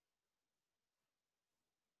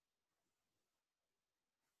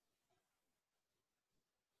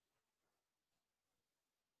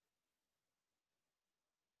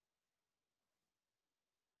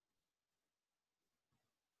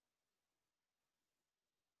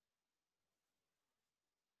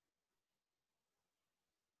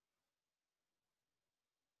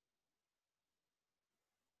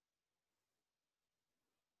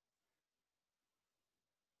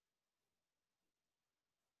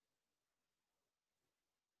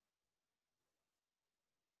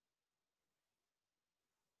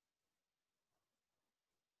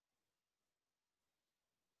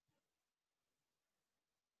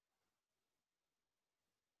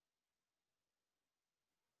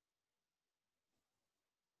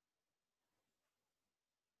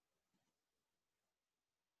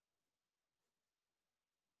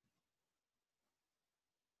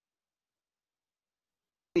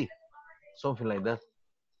 something like that.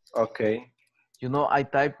 Okay. You know, I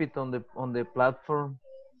type it on the platform,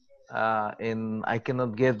 and I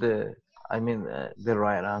cannot get the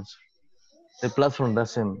right answer. The platform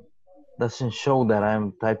doesn't show that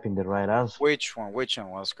I'm typing the right answer. Which one? Which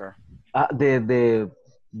one, Oscar? The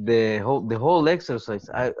whole exercise.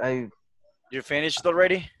 You finished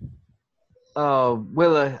already?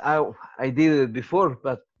 Well, I did it before,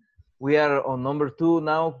 but we are on number 2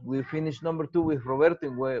 now. We finished number 2 with Roberto,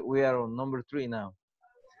 and we are on number 3 now.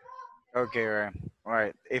 Okay, right. All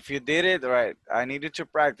right. If you did it, right, I need you to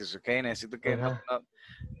practice, okay? Necesito que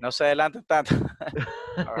no se adelante tanto.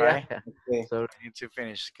 All right? Yeah. So we need to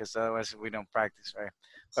finish because otherwise we don't practice, right?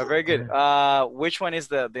 But very good. Which one is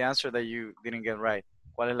the answer that you didn't get right?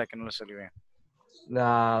 ¿Cuál es la que no le salió bien?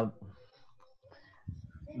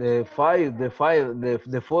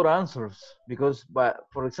 The 4 answers, because,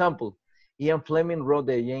 for example, Ian Fleming wrote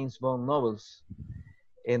the James Bond novels,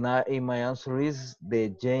 and my answer is the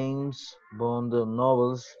James Bond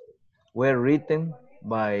novels were written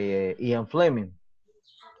by Ian Fleming.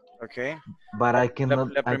 Okay. But I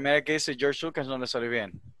cannot. La primera que dice George Lucas no le salió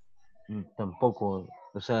bien. Tampoco,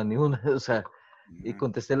 o sea, ni una, o sea, y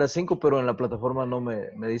contesté las 5, pero en la plataforma no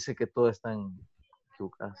me dice que todas están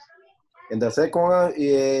equivocadas. In the second one,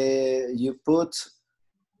 you put,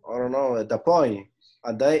 I don't know, the point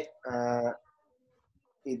at the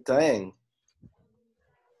end.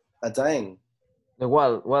 At the end.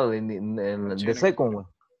 Well, in the second one.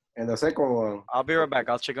 In the second one. I'll be right back.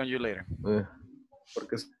 I'll check on you later.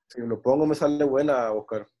 Porque si lo pongo me sale buena,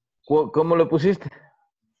 Oscar. ¿Cómo lo pusiste?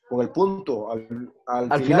 Con el punto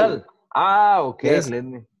al final. Ah, okay. Yes.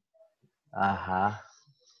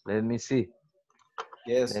 Let me see.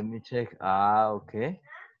 Yes. Let me check. Ah, okay.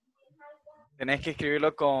 Tenés que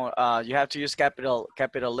escribirlo con, you have to use capital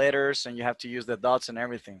letters, and you have to use the dots and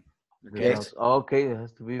everything. Okay. Yes. Okay. It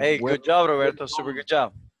has to be. Hey, good job, Roberto. Super good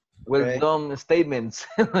job. Well done statements.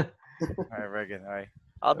 All right, very good. All right.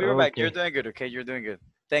 I'll be right back. You're doing good, okay? You're doing good.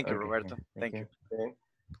 Thank you, Roberto. Thank you.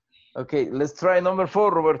 Okay, let's try number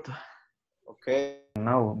 4, Roberto. Okay.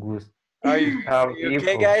 No, Gus. Are you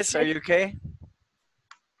okay, guys? Are you okay?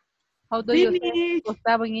 How do you say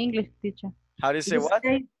Gustavo in English, teacher? How do you say what? How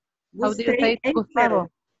do you say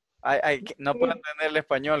Gustavo? No puedo entender el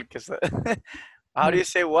español. How do you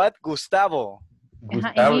say what? Gustavo.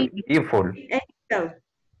 Gustavo. Eiffel.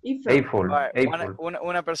 Eiffel. Right, Eiffel.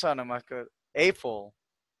 una persona más que Eiffel.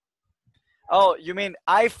 Oh, you mean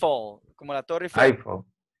Eiffel, como la Torre Eiffel. Eiffel.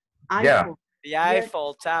 Yeah. The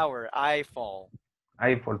Eiffel Tower. Eiffel.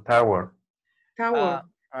 Eiffel Tower. All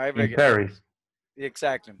right, In Paris.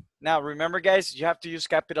 Exactly. Now, remember, guys, you have to use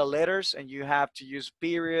capital letters and you have to use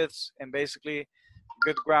periods and basically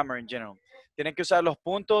good grammar in general. Tienen que usar los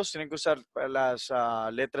puntos, tienen que usar las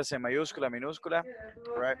letras en mayúscula, minúscula,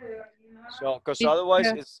 right? So, because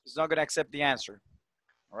otherwise, it's not going to accept the answer.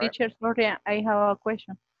 Right? Teacher, sorry, I have a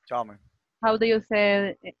question. Tell me. How do you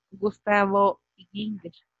say Gustavo in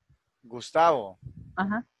English? Gustavo.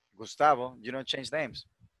 Gustavo, you don't change names.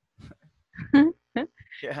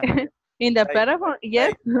 Yeah. In the platform,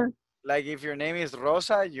 yes. Like if your name is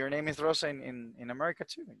Rosa, your name is Rosa in America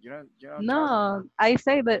too. You don't. No, I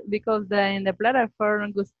say that because in the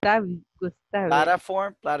platform, Gustavo.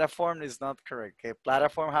 Platform is not correct. Okay,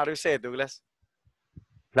 platform. How do you say it, Douglas?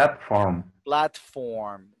 Platform.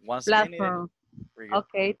 Platform. Once Platform.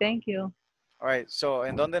 Okay, thank you. All right. So,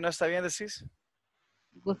 ¿en dónde no está bien decís?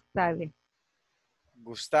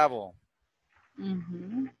 Gustavo.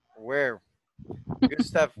 Where?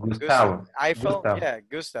 Gustav. Eiffel. Gustav. Yeah,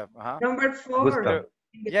 Gustav. Number 4. Gustav.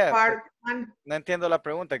 Yeah. Part 1. No entiendo la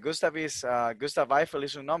pregunta. Gustav Eiffel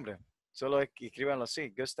es un nombre. Solo escríbanlo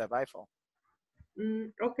así. Gustav Eiffel.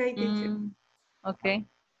 Okay, teacher. Okay.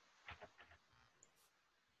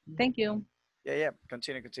 Thank you. Yeah.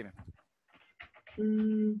 Continue.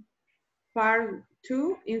 Part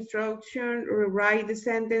 2, instruction, rewrite the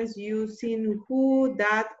sentence using who,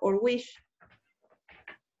 that, or which.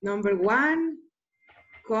 Number 1,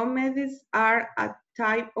 comedies are a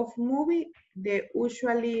type of movie that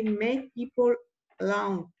usually make people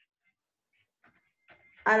laugh.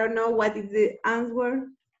 I don't know what is the answer.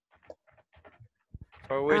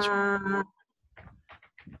 For which?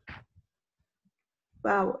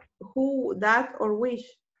 Wow, who, that, or which?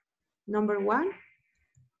 Number 1.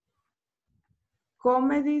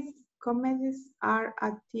 Comedies are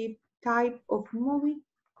a type of movie.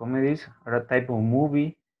 Comedies are a type of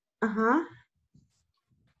movie.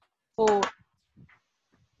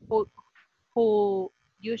 Who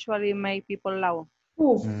usually make people laugh.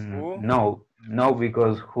 No,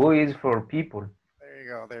 because who is for people. There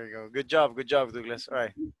you go. Good job, Douglas. All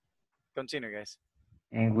right. Continue, guys.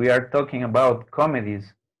 And we are talking about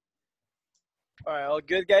comedies. All right, all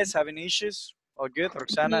good, guys? Having issues? All good?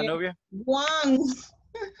 Roxana, Yeah. Nubia?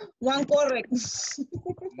 One correct.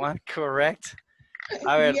 One correct.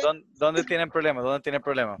 A ver, Yeah. ¿dónde tienen problema? ¿Dónde tienen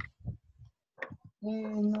problema?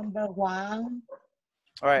 Number one.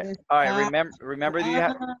 All right, remember you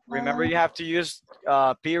Ah, have to use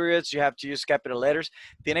periods, you have to use capital letters.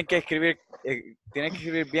 Tienen que escribir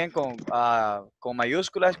bien con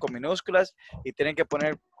mayúsculas, con minúsculas y tienen que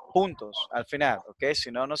poner puntos al final, ¿ok?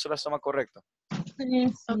 Si no, no se las toma correcto. sí,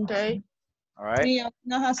 sí. Okay. All right. Sí,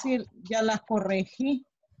 algunas así ya las corregí.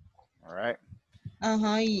 All right.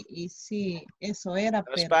 Ajá, y sí, eso era, No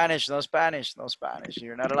pero... Spanish, no Spanish, no Spanish.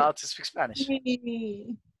 You're not allowed to speak Spanish.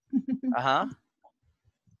 Sí. Uh-huh.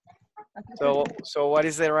 Aquí So what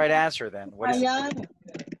is the right answer then? What is I am,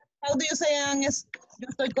 how do you say yo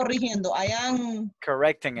estoy corrigiendo? I am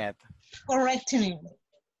correcting it? correcting.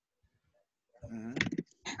 Mhm.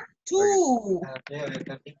 Two.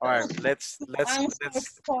 All right, let's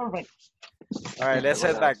correct. all right, let's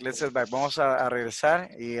head back. Vamos a regresar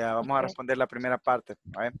y vamos a responder la primera parte.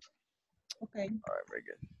 All right? Okay. All right, very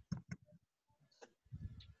good.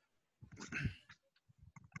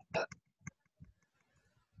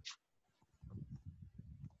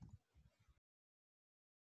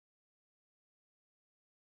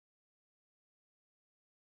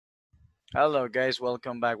 Hello, guys.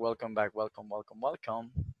 Welcome back. Welcome.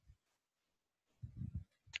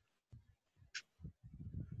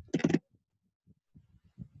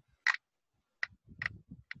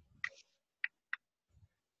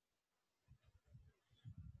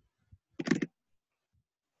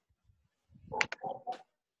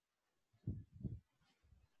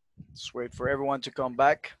 Let's wait for everyone to come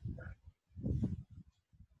back.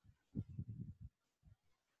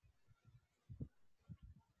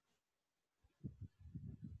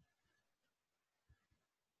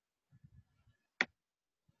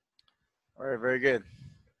 All right, very good.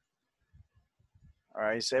 All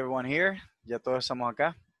right, is everyone here? ¿Ya todos estamos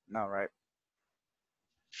acá? No, right?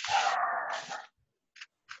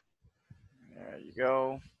 There you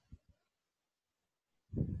go.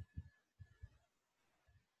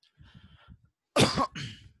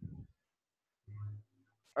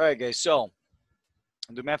 All right, guys. So,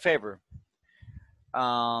 do me a favor.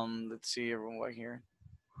 Let's see everyone right here.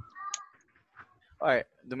 All right,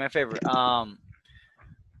 do me a favor.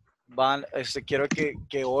 Quiero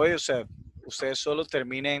que hoy, o sea, ustedes solo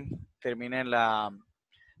terminen la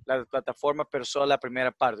plataforma, pero solo la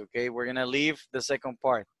primera parte, okay? We're gonna leave the second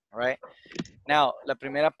part, all right? Now, la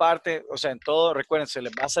primera parte, o sea, en todo, recuerden, se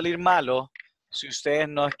les va a salir malo si ustedes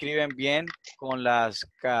no escriben bien con las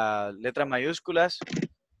letras mayúsculas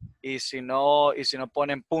y si no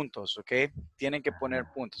ponen puntos, ¿ok? Tienen que poner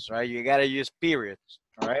puntos, right? You gotta use periods,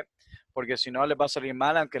 all right? Porque si no les va a salir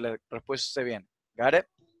mal aunque la respuesta esté bien. Got it?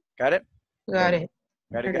 Got it? Got it.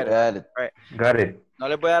 Got it. Right. Got it. No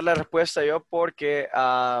les voy a dar la respuesta yo porque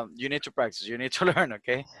you need to practice, you need to learn,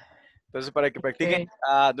 ¿ok? Entonces, para que practiquen,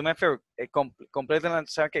 do me a favor, complétenla,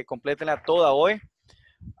 ¿saben qué? Complétenla toda hoy.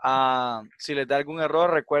 Si les da algún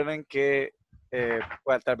error, recuerden que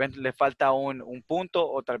pues, tal vez les falta un punto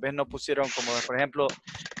o tal vez no pusieron, como por ejemplo,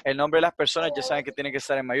 el nombre de las personas, ya saben que tiene que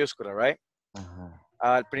estar en mayúscula, right?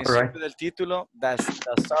 Al principio del título, that's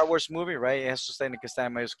the Star Wars movie, right? Eso tiene que estar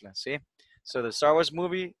en mayúscula, ¿sí? So the Star Wars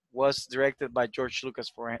movie was directed by George Lucas,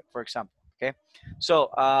 for example, okay? So,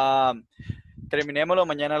 terminémoslo,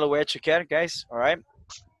 mañana lo voy a chequear, guys, all right?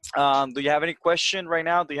 Do you have any question right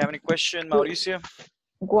now? Do you have any question, Mauricio?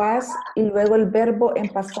 Was y luego el verbo en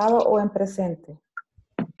pasado o en presente.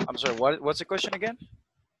 I'm sorry, what's the question again?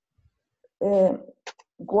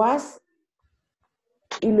 Was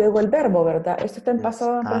y luego el verbo, ¿verdad? Esto está en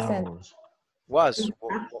pasado o en presente. Was is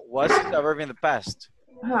a verb in the past.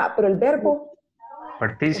 Ajá, pero el verbo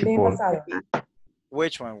Participle. en pasado.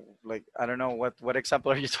 Which one? Like, I don't know, what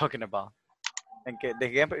example are you talking about?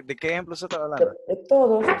 ¿De qué ejemplo se está hablando?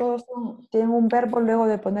 Todos tienen un verbo luego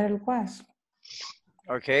de poner el was.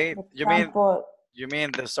 Okay, you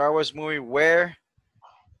mean the Star Wars movie where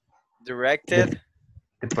directed?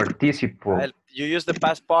 The participle. You use the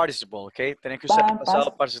past participle, okay? Tenés que usar el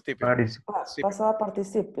pasado participio. Pasado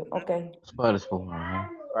participio, okay. Participle.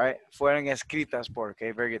 Right, fueron escritas por,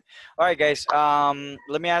 okay, very good. All right, guys,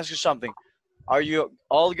 let me ask you something. Are you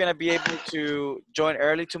all going to be able to join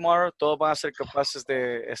early tomorrow? ¿Todos van a ser capaces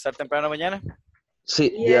de estar temprano mañana?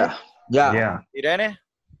 Sí, ya. Irene?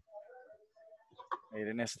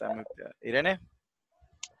 Irene está muteada. Irene?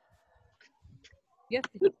 Yes,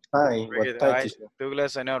 teacher. Hi, what time?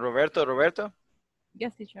 Douglas, I know. Roberto?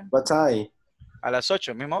 Yes, teacher. What time? A las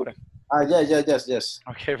 8, misma hora. Yes.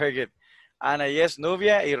 Okay, very good. Ana, yes.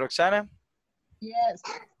 Nubia y Roxana. Yes.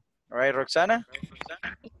 All right, Roxana.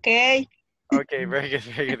 Okay. Okay, very good,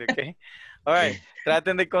 very good. Okay. All right.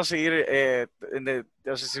 Traten de conseguir,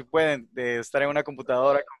 no sé si pueden, de estar en una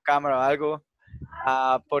computadora con cámara o algo,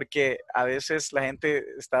 porque a veces la gente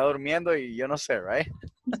está durmiendo y yo no sé, right?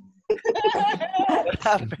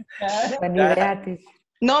 Buena idea, teacher.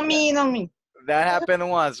 No me, no me. That happened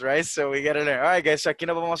once, right? So we gotta learn. All right, guys, so aquí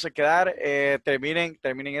nos vamos a quedar.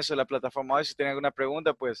 Terminen eso de la plataforma hoy. Si tienen alguna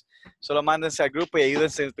pregunta, pues solo mándense al grupo y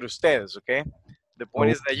ayúdense entre ustedes, okay? The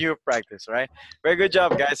point is that you practice, right? Very good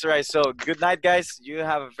job, guys. All right, so good night, guys. You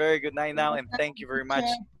have a very good night now, and thank you very much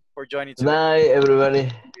for joining Good today. night,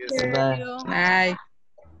 everybody. Yes, Good night. Bye.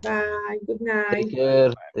 Bye. Good night. Take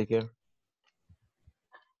care. Take care.